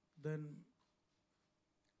 Then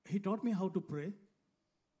he taught me how to pray.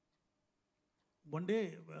 One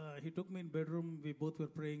day he took me in bedroom. We both were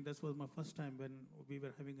praying. That was my first time when we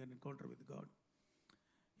were having an encounter with God.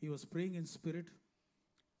 He was praying in spirit.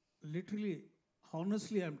 Literally,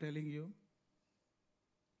 honestly, I'm telling you,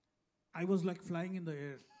 I was like flying in the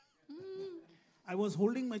air. I was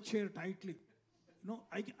holding my chair tightly.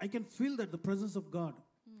 I can feel that the presence of God.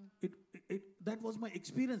 That was my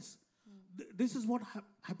experience. This is what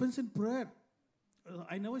happens in prayer.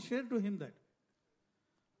 I never shared to him that.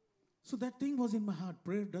 So that thing was in my heart.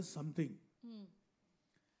 Prayer does something.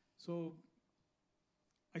 So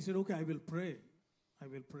I said, okay, I will pray.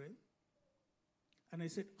 And I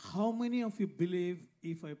said, how many of you believe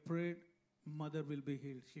if I prayed, mother will be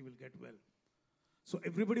healed, she will get well? So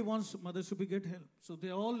everybody wants mother to get healed. So they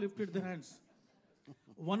all lifted their hands.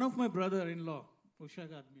 One of my brother-in-law, Ushag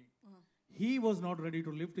Admi, he was not ready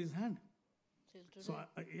to lift his hand. Till today. So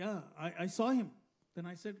I saw him. Then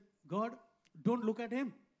I said, God, don't look at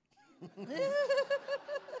him.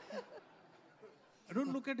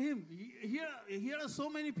 Don't look at him. Here are so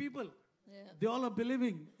many people. Yeah. They all are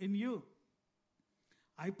believing in you.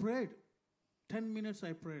 I prayed. 10 minutes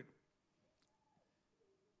I prayed.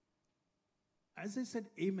 As I said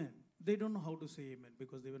amen, they don't know how to say amen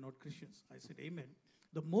because they were not Christians. I said amen.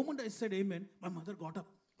 The moment I said amen, my mother got up.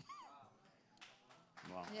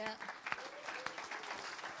 Wow. Yeah.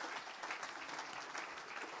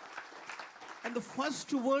 And the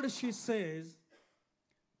first word she says,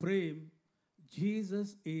 Prem,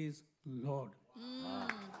 Jesus is Lord.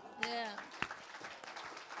 Yeah.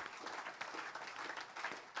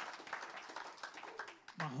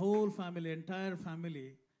 My whole family, entire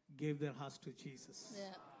family, gave their hearts to Jesus.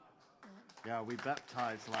 Yeah. Yeah, we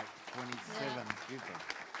baptized like 27 people.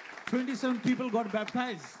 27 people got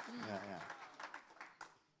baptized. Yeah.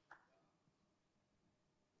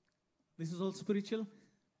 This is all spiritual.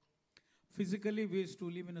 Physically, we used to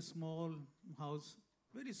live in a small house,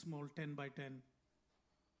 very small, 10 by 10.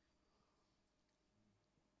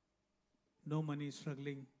 No money,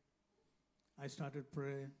 struggling. I started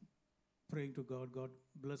praying to God. God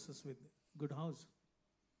bless us with good house.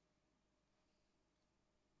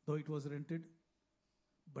 Though it was rented,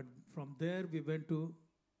 but from there we went to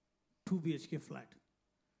 2 BHK flat.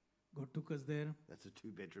 God took us there. That's a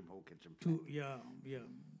 2-bedroom hall kitchen flat. Yeah.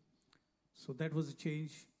 So that was a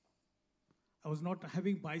change. I was not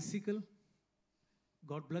having bicycle.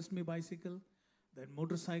 God blessed me bicycle. Then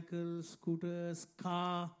motorcycle, scooters,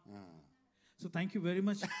 car. So thank you very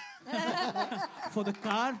much for the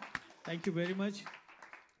car. Thank you very much.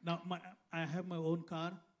 Now I have my own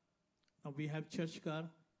car. Now we have church car.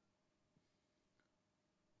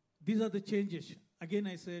 These are the changes. Again,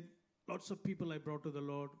 I said, lots of people I brought to the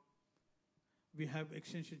Lord. We have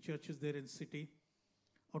extension churches there in city.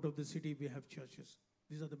 Out of the city, we have churches.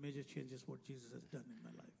 These are the major changes what Jesus has done in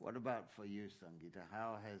my life. What about for you, Sangita?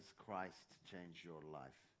 How has Christ changed your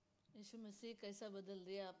life? यीशु मसीह कैसा बदल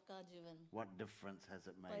दिया आपका जीवन, What difference has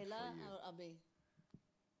it made पहला for you? और अभी?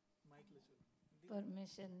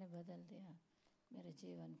 परमेश्वर ने बदल दिया मेरे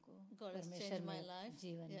जीवन को। God has परमेश्वर changed my मेरे life.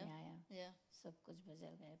 जीवन Yeah. में आया, Yeah, सब कुछ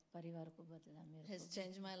बदल गया, परिवार को बदला, मेरे has को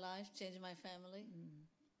changed my life, changed my family.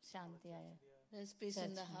 शांति आया। There's peace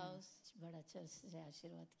in the church में house. बड़ा चर्च से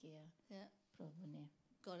आशीर्वाद किया Yeah, प्रभु ने।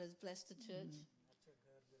 God has blessed the church.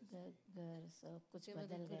 घर सब कुछ Give us a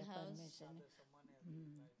बदल good गया house. परमेश्वर ने।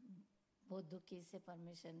 बहुत दुखी से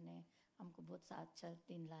परमेश्वर ने हमको बहुत अच्छा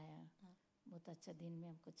दिन लाया, बहुत अच्छा दिन में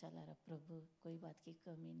हमको चला रहा प्रभु, कोई बात की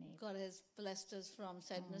कमी नहीं। God has blessed us from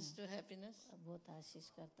sadness to happiness. बहुत आशीष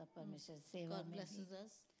करता परमेश्वर, सेवा God में भी blesses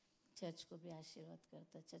us. चर्च को भी आशीर्वाद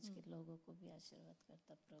करता, चर्च के लोगों को भी आशीर्वाद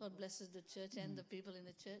करता God Prabhu. blesses the church and the people in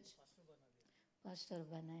the church. Pastor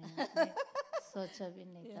बनाया आपने, सोचा भी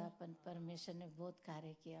नहीं था, अपन परमेश्वर ने बहुत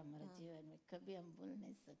कार्य किया हमारे जीवन में, कभी हम भूल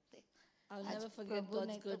नहीं सकते। I'll आज never forget प्रभु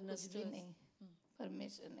ने God's तो goodness कुछ to भी us. नहीं,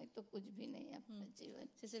 परमेश्वर ने तो कुछ भी नहीं अपना जीवन,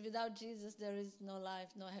 She said, without Jesus, there is no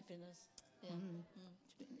life, no happiness. Yeah.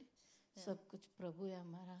 कुछ भी नहीं, सब कुछ प्रभु है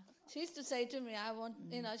हमारा। She used to say to me, I want,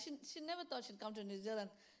 she never thought she'd come to New Zealand.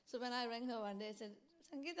 So when I rang her one day, I said,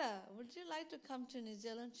 Sangeeta, would you like to come to New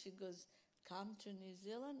Zealand? She goes, come to New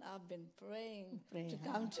Zealand? I've been praying to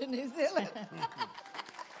come to New Zealand.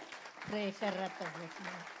 Pray कर रहा था बहुत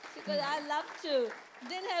मैं। She goes, I love to.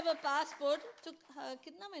 Didn't have a passport. Took her,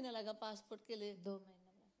 कितना महीना लगा passport के लिए? 2 महीने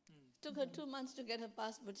बाद Took her 2 months to get her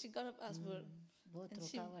passport. She got a passport. बहुत And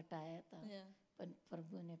she- रुकावट आया था, Yeah. पर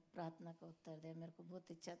प्रभु ने प्रार्थना का उत्तर दिया। मेरे को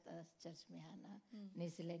बहुत इच्छा था चर्च में आना,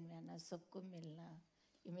 न्यूजीलैंड में आना, सबको मिलना,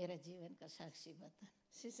 ये मेरा जीवन का साक्षी बता।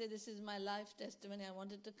 She said, this is my life testimony. I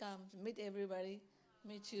wanted to come, to meet everybody,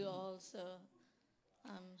 meet you all. So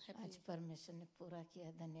I'm happy. आज परमेश्वर ने पूरा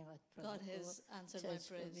किया, धन्यवाद प्रभु God को, has answered my चर्च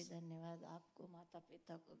को भी prayers. धन्यवाद, आपको माता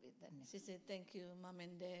पिता को भी धन्यवाद। She said, thank you, mom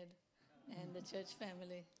and dad, and the church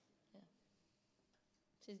family. Yeah.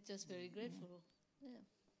 She's just very grateful. Yeah.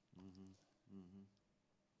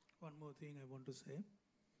 One more thing I want to say.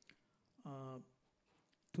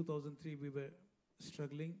 2003 we were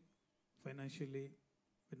struggling financially,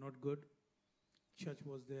 we're not good. Church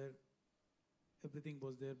was there, everything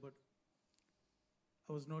was there, but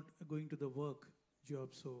I was not going to the work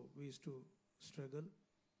job, so we used to struggle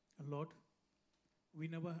a lot. We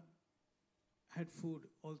never had food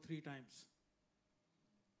all 3 times.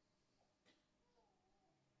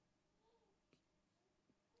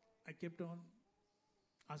 I kept on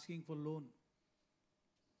asking for loan.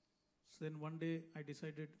 So then one day I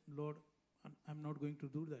decided, Lord, I'm not going to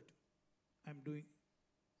do that.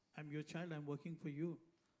 I'm your child, I'm working for you.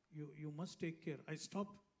 You must take care. I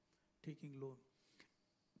stopped taking loan.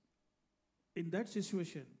 In that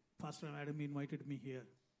situation, Pastor Adam invited me here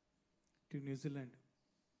to New Zealand.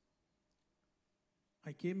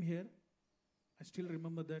 I came here. I still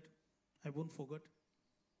remember that. I won't forget.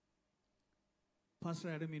 Pastor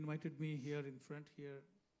Adam invited me here in front here.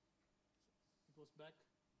 It was back?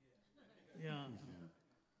 Yeah.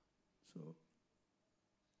 So,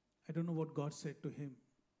 I don't know what God said to him.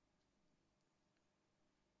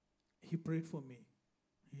 He prayed for me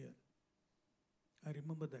here. I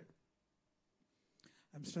remember that.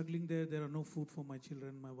 I'm struggling there. There are no food for my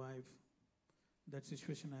children, my wife. That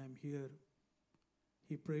situation, I am here.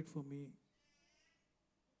 He prayed for me.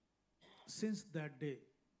 Since that day,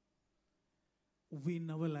 we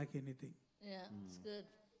never lack anything. Yeah, it's good.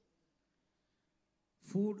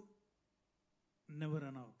 Food never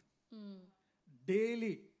run out.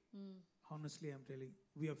 Daily, honestly, I'm telling,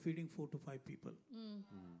 we are feeding 4 to 5 people.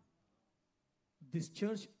 This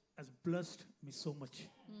church has blessed me so much,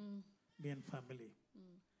 me and family.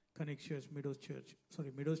 Connect Church, Meadows Church,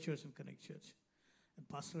 and Connect Church. And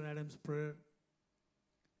Pastor Adam's prayer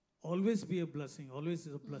always be a blessing, always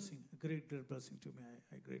is a blessing, a great, great blessing to me.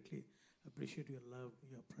 I greatly appreciate your love,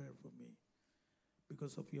 your prayer for me.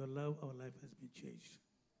 Because of your love, our life has been changed.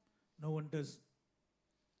 No one does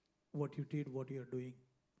what you did, what you are doing.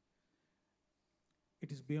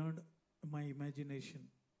 It is beyond my imagination.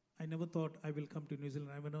 I never thought I will come to New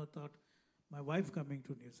Zealand. I never thought my wife coming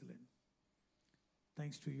to New Zealand.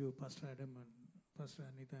 Thanks to you, Pastor Adam and Pastor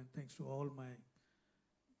Anita, and thanks to all my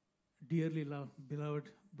dearly loved,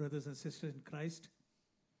 beloved brothers and sisters in Christ.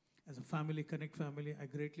 As a family, Connect family, I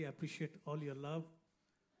greatly appreciate all your love,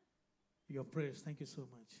 your prayers. Thank you so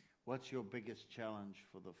much. What's your biggest challenge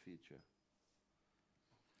for the future?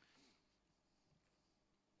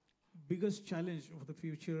 Biggest challenge of the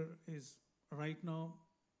future is right now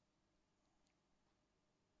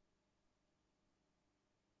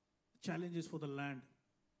challenges for the land.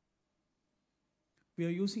 We are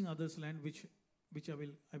using others' land, which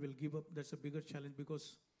I will give up. That's a bigger challenge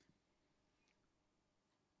because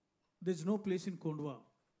there's no place in Kondwa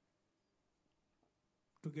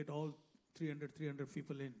to get all 300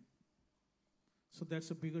 people in. So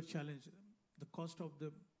that's a bigger challenge. The cost of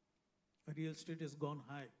the real estate has gone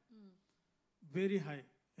high, very high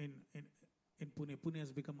in Pune. Pune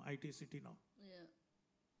has become IT city now. Yeah.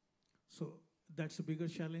 So that's a bigger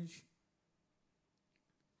challenge.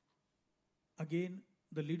 Again,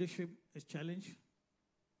 the leadership is challenged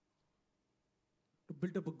to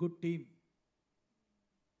build up a good team.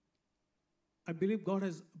 I believe God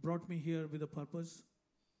has brought me here with a purpose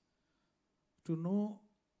to know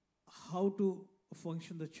how to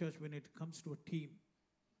function the church when it comes to a team.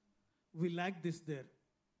 We lack this there.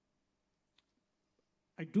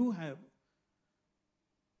 I do have,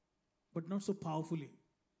 but not so powerfully.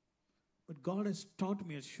 But God has taught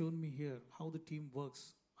me, has shown me here how the team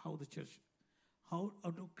works, how the church, how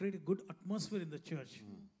to create a good atmosphere in the church.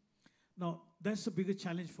 Now, that's a bigger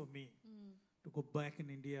challenge for me, to go back in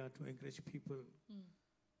India to encourage people.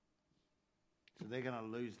 So they're going to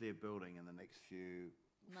lose their building in the next few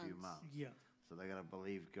months. Yeah. So they're going to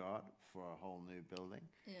believe God for a whole new building.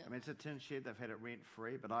 Yeah. I mean, it's a tin shed. They've had it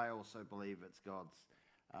rent-free, but I also believe it's God's.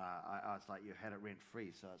 It's like you've had it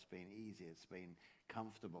rent-free, so it's been easy. It's been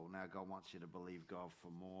comfortable. Now God wants you to believe God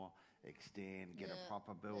for more, extend, get a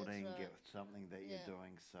proper building, right. get something that you're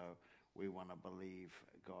doing. So we want to believe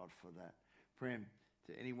God for that. Prem,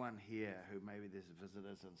 to anyone here who maybe there's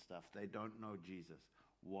visitors and stuff, they don't know Jesus.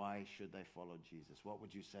 Why should they follow Jesus? What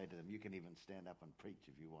would you say to them? You can even stand up and preach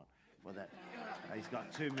if you want for that. He's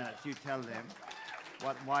got 2 minutes. You tell them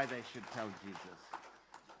why they should tell Jesus.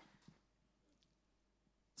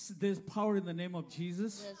 So there's power in the name of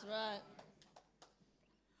Jesus. That's right.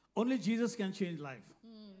 Only Jesus can change life.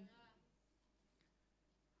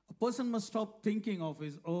 A person must stop thinking of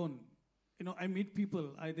his own. You know, I meet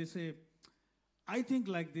people, they say, I think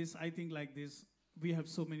like this, I think like this. We have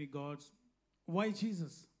so many gods. Why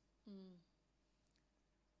Jesus?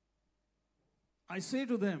 I say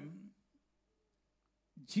to them,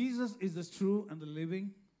 Jesus is the true and the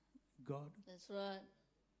living God. That's right.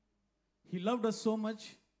 He loved us so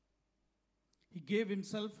much. He gave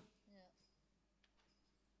himself. Yeah.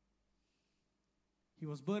 He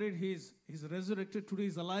was buried. He's resurrected. Today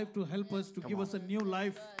he's alive to help us, to give us a new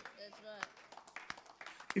life. That's right.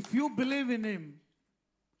 If you believe in him,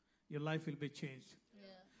 your life will be changed. Yeah.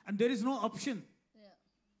 And there is no option. Yeah.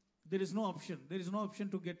 There is no option. There is no option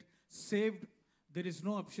to get saved. There is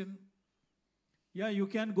no option. Yeah, you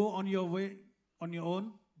can go on your way, on your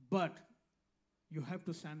own, but you have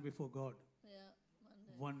to stand before God Yeah.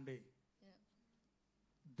 one day. Yeah.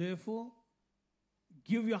 Therefore,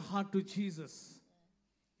 give your heart to Jesus.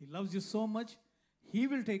 He loves you so much. He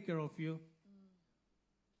will take care of you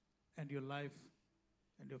and your life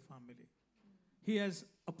and your family. He has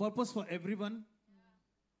a purpose for everyone.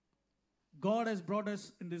 God has brought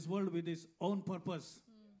us in this world with his own purpose.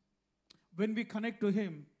 When we connect to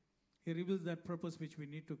him, he reveals that purpose which we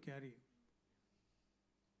need to carry.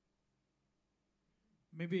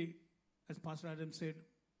 Maybe, as Pastor Adam said,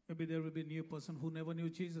 maybe there will be a new person who never knew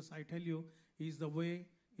Jesus. I tell you, he's the way,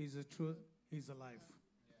 he's the truth, he's the life.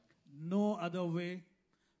 No other way,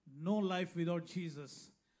 no life without Jesus.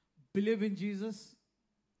 Believe in Jesus,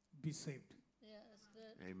 be saved. Yeah, that's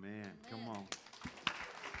good. Amen. Come on.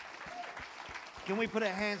 Can we put our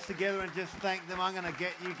hands together and just thank them? I'm going to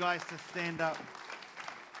get you guys to stand up.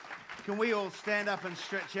 Can we all stand up and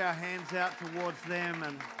stretch our hands out towards them?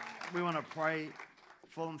 And we want to pray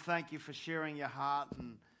for them. Thank you for sharing your heart.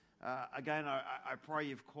 And again, I pray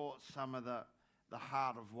you've caught some of the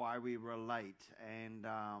heart of why we relate. And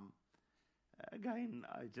again,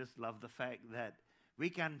 I just love the fact that we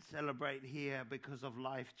can celebrate here because of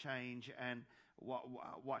life change and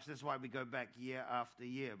watch. That's why we go back year after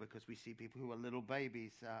year, because we see people who are little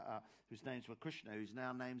babies whose names were Krishna, whose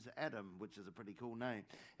now name's Adam, which is a pretty cool name,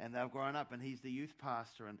 and they've grown up, and he's the youth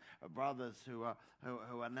pastor, and brothers who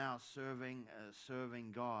are now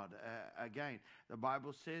serving God. Again, the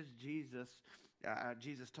Bible says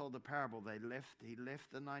Jesus told the parable. He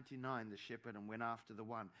left the 99, the shepherd, and went after the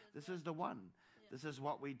one. This is the one. This is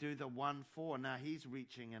what we do the one for. Now he's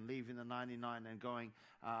reaching and leaving the 99 and going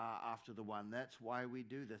after the one. That's why we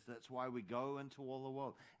do this. That's why we go into all the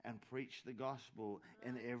world and preach the gospel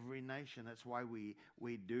in every nation. That's why we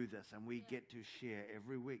do this, and we get to share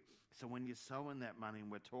every week. So when you're sowing that money,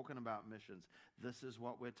 and we're talking about missions, this is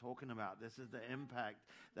what we're talking about. This is the impact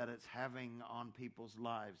that it's having on people's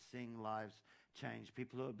lives, seeing lives change,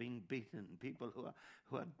 people who are being beaten, people who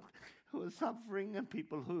are suffering, and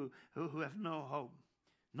people who have no hope.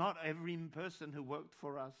 Not every person who worked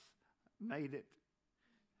for us made it.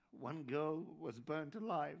 One girl was burnt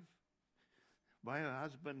alive. by her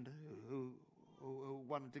husband who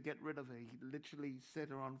wanted to get rid of her. He literally set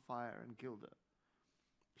her on fire and killed her.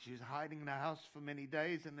 She was hiding in the house for many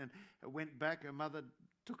days, and then went back. Her mother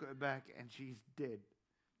took her back, and she's dead.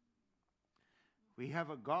 We have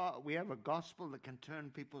a gospel that can turn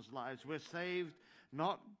people's lives. We're saved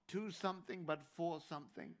not to something, but for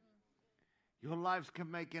something. Your lives can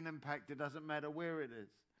make an impact. It doesn't matter where it is.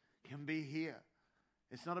 It can be here.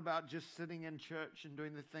 It's not about just sitting in church and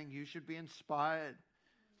doing the thing. You should be inspired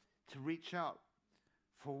to reach out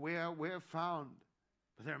for where we're found.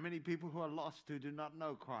 But there are many people who are lost who do not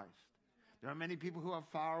know Christ. There are many people who are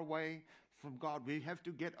far away from God. We have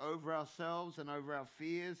to get over ourselves and over our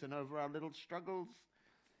fears and over our little struggles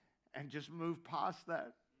and just move past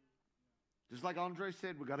that. Just like Andre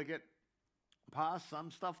said, we've got to get past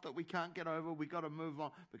some stuff that we can't get over. We've got to move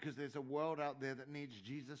on because there's a world out there that needs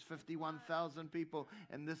Jesus. 51,000 people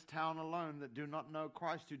in this town alone that do not know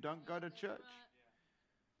Christ, who don't go to church.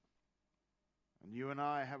 And you and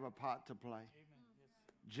I have a part to play,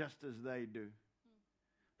 just as they do.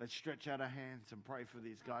 Let's stretch out our hands and pray for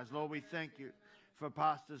these guys. Lord, we thank you for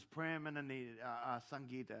Pastors Prem and Anita,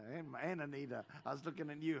 Sangita, and Anita. I was looking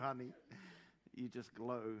at you, honey. You just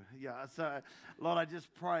glow. Yeah, so, Lord, I just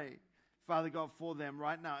pray, Father God, for them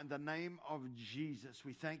right now in the name of Jesus.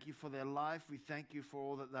 We thank you for their life. We thank you for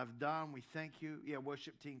all that they've done. We thank you. Yeah,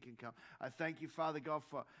 worship team can come. I thank you, Father God,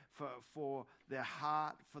 for their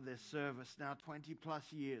heart, for their service. Now 20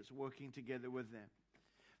 plus years working together with them.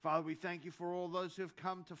 Father, we thank you for all those who have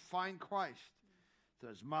come to find Christ. To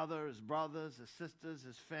his mother, his brothers, his sisters,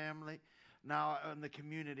 his family. Now in the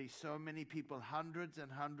community, so many people, hundreds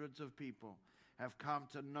and hundreds of people have come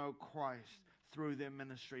to know Christ through their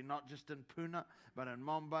ministry, not just in Pune, but in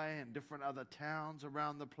Mumbai and different other towns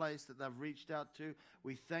around the place that they've reached out to.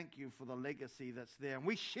 We thank you for the legacy that's there. And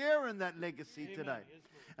we share in that legacy today. Yes,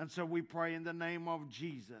 and so we pray in the name of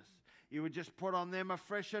Jesus, you would just put on them a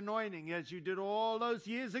fresh anointing as you did all those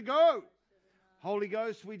years ago. Holy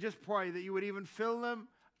Ghost, we just pray that you would even fill them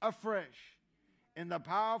afresh in the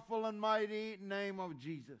powerful and mighty name of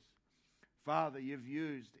Jesus. Father, you've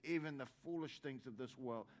used even the foolish things of this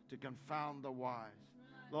world to confound the wise.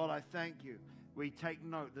 Lord, I thank you. We take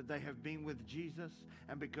note that they have been with Jesus,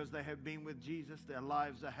 and because they have been with Jesus, their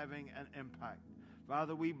lives are having an impact.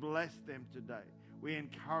 Father, we bless them today. We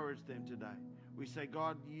encourage them today. We say,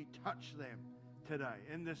 God, you touch them today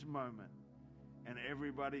in this moment. And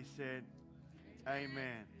everybody said,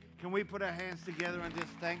 amen. Can we put our hands together and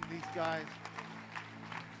just thank these guys?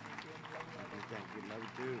 Thank you. Love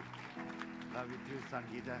you too. Love you too,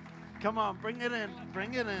 Sangita. Come on, bring it in.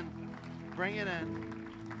 Bring it in. Bring it in.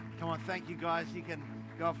 Come on, thank you guys. You can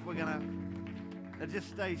go off. We're going to just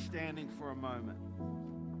stay standing for a moment.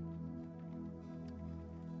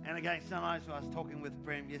 And again, sometimes I was talking with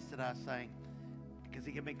Prem yesterday, I was saying, because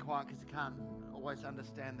he can be quiet because he can't always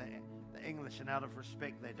understand the English, and out of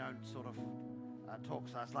respect, they don't sort of talk.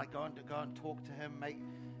 So I was like, go and talk to him,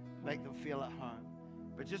 make them feel at home.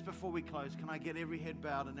 But just before we close, can I get every head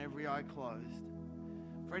bowed and every eye closed?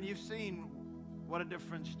 Friend, you've seen what a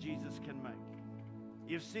difference Jesus can make.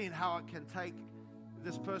 You've seen how it can take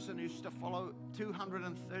this person who used to follow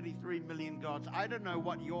 233 million gods. I don't know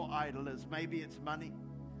what your idol is. Maybe it's money.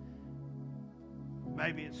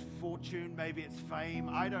 Maybe it's fortune. Maybe it's fame.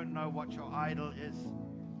 I don't know what your idol is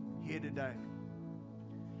here today.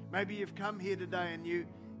 Maybe you've come here today and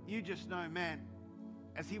you just know, man,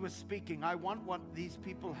 as he was speaking, I want what these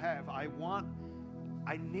people have. I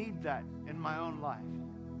need that in my own life.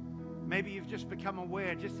 Maybe you've just become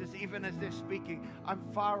aware, just as even as they're speaking, I'm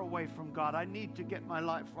far away from God. I need to get my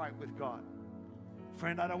life right with God.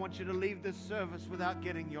 Friend, I don't want you to leave this service without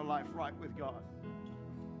getting your life right with God.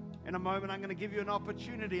 In a moment, I'm going to give you an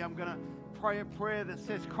opportunity. I'm going to pray a prayer that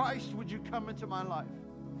says, Christ, would you come into my life?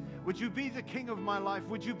 Would you be the King of my life?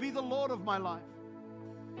 Would you be the Lord of my life?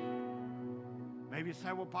 Maybe you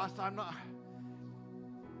say, well, Pastor, I'm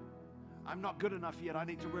not good enough yet. I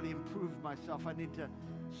need to really improve myself. I need to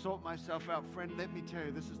sort myself out. Friend, let me tell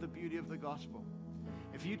you, this is the beauty of the gospel.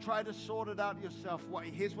 If you try to sort it out yourself,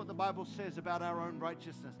 here's what the Bible says about our own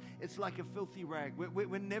righteousness. It's like a filthy rag.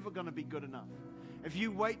 We're never going to be good enough. If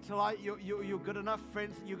you wait till you're good enough,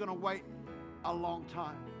 friends, you're going to wait a long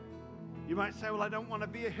time. You might say, well, I don't want to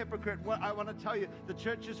be a hypocrite. Well, I want to tell you, the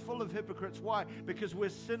church is full of hypocrites. Why? Because we're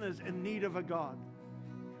sinners in need of a God.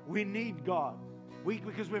 We need God.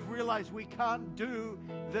 Because we've realized we can't do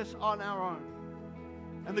this on our own.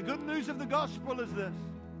 And the good news of the gospel is this.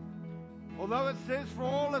 Although it says, for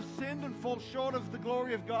all have sinned and fall short of the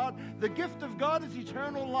glory of God, the gift of God is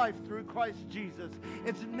eternal life through Christ Jesus.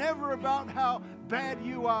 It's never about how bad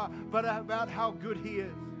you are, but about how good he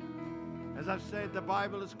is. As I've said, the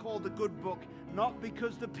Bible is called the good book, not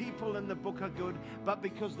because the people in the book are good, but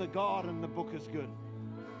because the God in the book is good.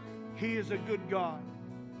 He is a good God.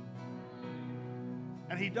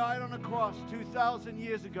 And He died on a cross 2,000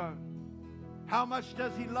 years ago. How much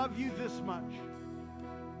does He love you? This much.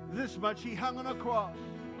 This much. He hung on a cross.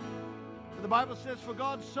 And the Bible says, for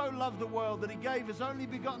God so loved the world that He gave His only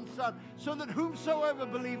begotten Son, so that whomsoever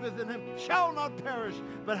believeth in Him shall not perish,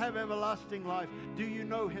 but have everlasting life. Do you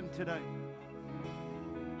know Him today?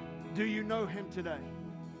 Do you know Him today?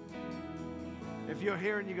 If you're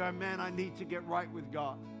here and you go, man, I need to get right with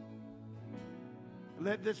God,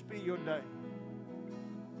 let this be your day.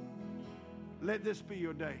 Let this be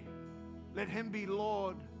your day. Let Him be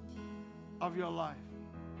Lord of your life.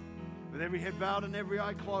 With every head bowed and every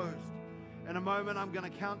eye closed. In a moment, I'm going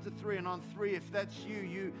to count to 3. And on 3, if that's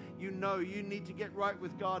you, you know you need to get right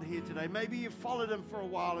with God here today. Maybe you've followed Him for a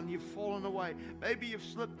while and you've fallen away. Maybe you've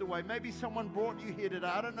slipped away. Maybe someone brought you here today.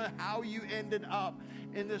 I don't know how you ended up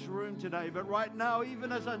in this room today. But right now,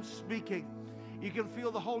 even as I'm speaking, you can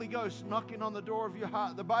feel the Holy Ghost knocking on the door of your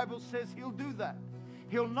heart. The Bible says He'll do that.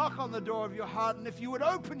 He'll knock on the door of your heart. And if you would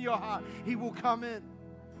open your heart, He will come in.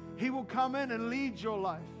 He will come in and lead your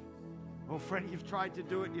life. Well, friend, you've tried to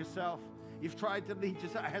do it yourself. You've tried to lead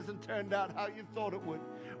yourself. It hasn't turned out how you thought it would.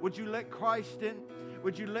 Would you let Christ in?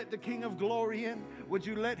 Would you let the King of Glory in? Would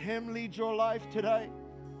you let Him lead your life today?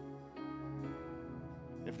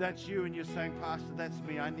 If that's you and you're saying, Pastor, that's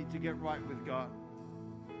me, I need to get right with God.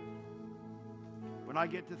 When I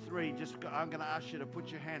get to 3, I'm going to ask you to put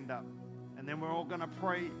your hand up. And then we're all going to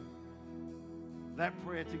pray that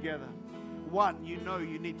prayer together. 1, you know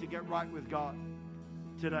you need to get right with God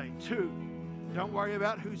today. 2, don't worry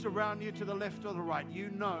about who's around you to the left or the right. You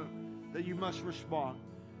know that you must respond.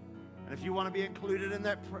 And if you want to be included in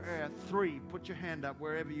that prayer, 3, put your hand up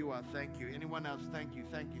wherever you are. Thank you. Anyone else? Thank you,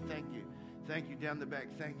 thank you, thank you. Thank you down the back.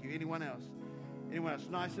 Thank you. Anyone else? Anyone else?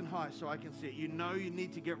 Nice and high so I can see it. You know you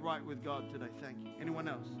need to get right with God today. Thank you. Anyone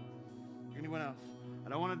else? Anyone else? I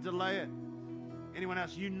don't want to delay it. Anyone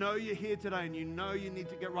else? You know you're here today and you know you need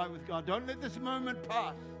to get right with God. Don't let this moment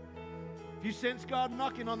pass. If you sense God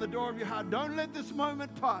knocking on the door of your heart, don't let this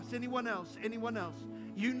moment pass. Anyone else? Anyone else?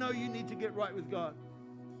 You know you need to get right with God.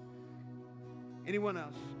 Anyone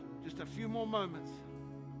else? Just a few more moments.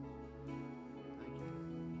 Thank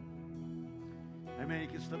you. Amen. You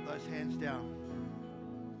can slip those hands down.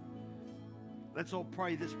 Let's all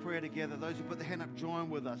pray this prayer together. Those who put the hand up, join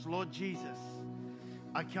with us. Lord Jesus,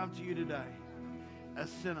 I come to you today, a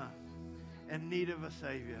sinner in need of a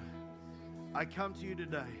Savior. I come to you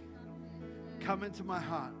today. Come into my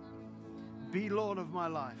heart. Be Lord of my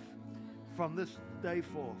life from this day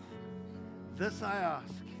forth. This I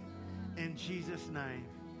ask in Jesus' name.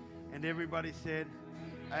 And everybody said,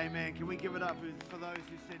 amen. Can we give it up for those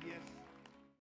who said yes?